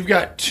 You've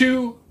got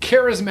 2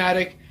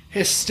 charismatic,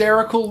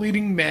 hysterical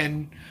leading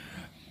men.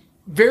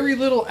 Very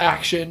little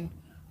action,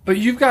 but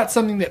you've got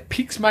something that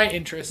piques my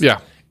interest. Yeah.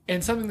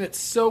 And something that's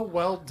so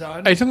well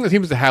done. It's something that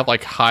seems to have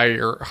like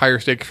higher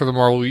stakes for the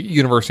Marvel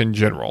universe in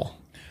general.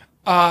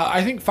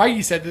 I think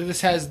Feige said that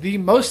this has the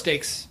most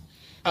stakes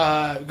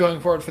going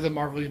forward for the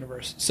Marvel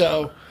universe.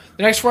 So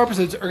the next 4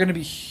 episodes are going to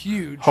be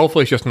huge.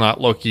 Hopefully, it's just not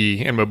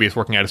Loki and Mobius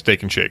working out a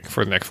steak and shake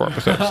for the next 4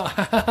 episodes.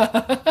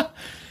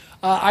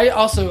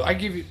 I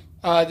give you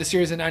the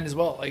series a 9 as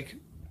well. Like,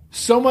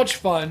 so much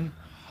fun.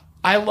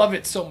 I love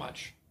it so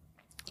much.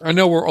 I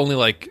know we're only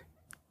like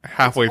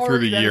halfway through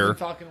Already the better year, than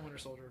Falcon and Winter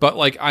Soldier. but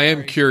like I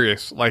am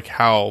curious, like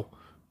how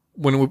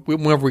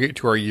whenever we get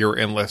to our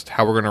year-end list,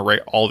 how we're going to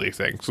rate all these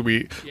things. So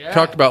we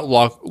talked about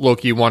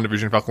Loki,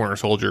 WandaVision, Falcon, Winter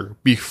Soldier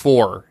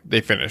before they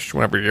finished.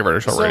 Whenever you get ready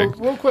to start rating,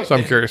 real quick, so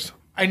I'm curious.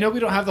 I know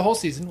we don't have the whole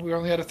season. We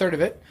only had a third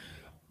of it.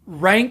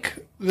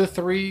 Rank the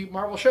 3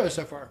 Marvel shows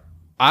so far.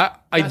 I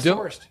Best to don't.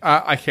 worst.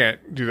 I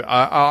can't do that.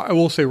 I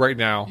will say right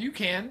now. You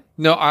can.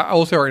 No, I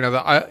will say right now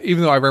that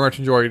even though I very much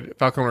enjoyed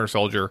Falcon Winter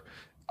Soldier,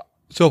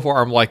 so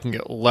far I'm liking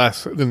it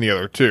less than the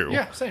other 2.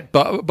 Yeah, same.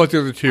 But the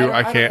other 2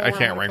 I don't know can't where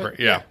I'm rank gonna right. put-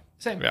 Yeah.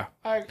 Same. Yeah.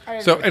 I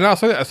agree. So, and I'll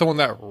say that as someone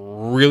that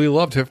really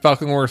loved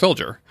Falcon Winter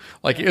Soldier,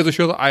 like it was a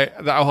show that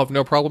I'll have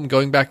no problem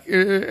going back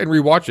and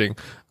rewatching,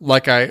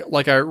 like I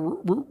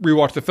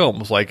rewatched the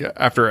films like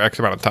after X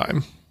amount of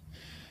time.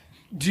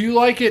 Do you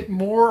like it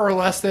more or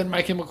less than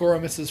My Chemical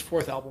Romance's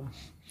 4th album?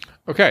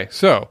 Okay,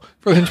 so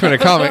for the Henchmen of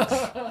Comics,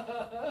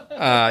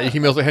 you can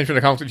email us at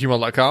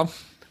henchmen@comics@gmail.com.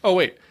 Oh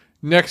wait,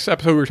 next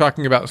episode we were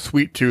talking about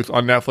Sweet Tooth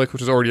on Netflix,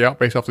 which is already out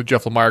based off the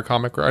Jeff Lemire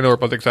comic. I know we're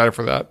both excited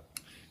for that.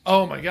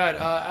 Oh my God.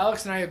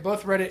 Alex and I have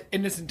both read it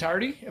in its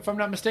entirety, if I'm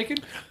not mistaken.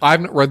 I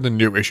haven't read the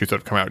new issues that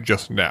have come out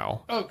just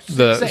now. Oh,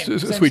 the same,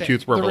 Sweet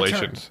Tooth The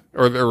Revelations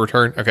or the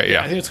Return. Okay, I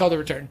yeah. think it's called The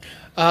Return.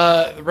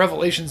 The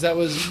Revelations, that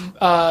was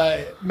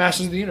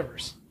Masters of the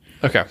Universe.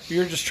 Okay,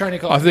 You're just trying to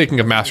call I was thinking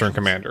of Master and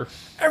Commander.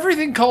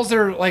 Everything calls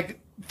their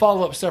like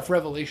follow-up stuff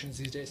Revelations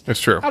these days.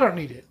 It's true. I don't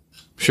need it.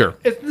 Sure.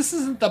 This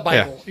isn't the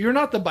Bible. You're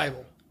not the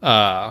Bible.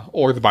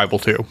 Or the Bible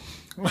too.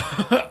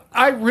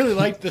 I really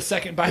liked the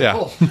second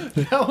Bible.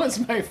 That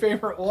was my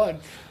favorite one.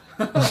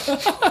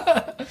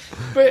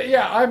 But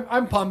yeah,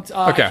 I'm pumped.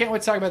 Okay. I can't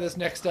wait to talk about this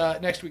next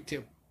week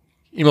too.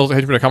 Emails at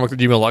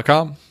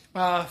henchmen@comics@gmail.com.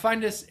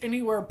 Find us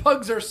anywhere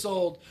pugs are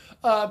sold.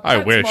 I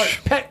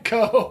wish.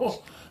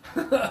 Petco.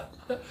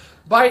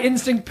 Buy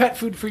Instinct pet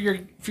food for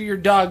your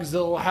dogs.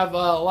 They'll have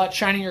a lot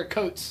shinier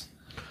coats.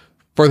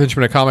 For the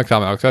Henchmen of Comics,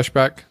 I'm Alex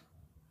Eschbach.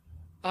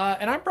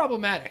 And I'm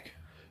problematic.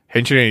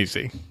 Henchmen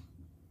Easy.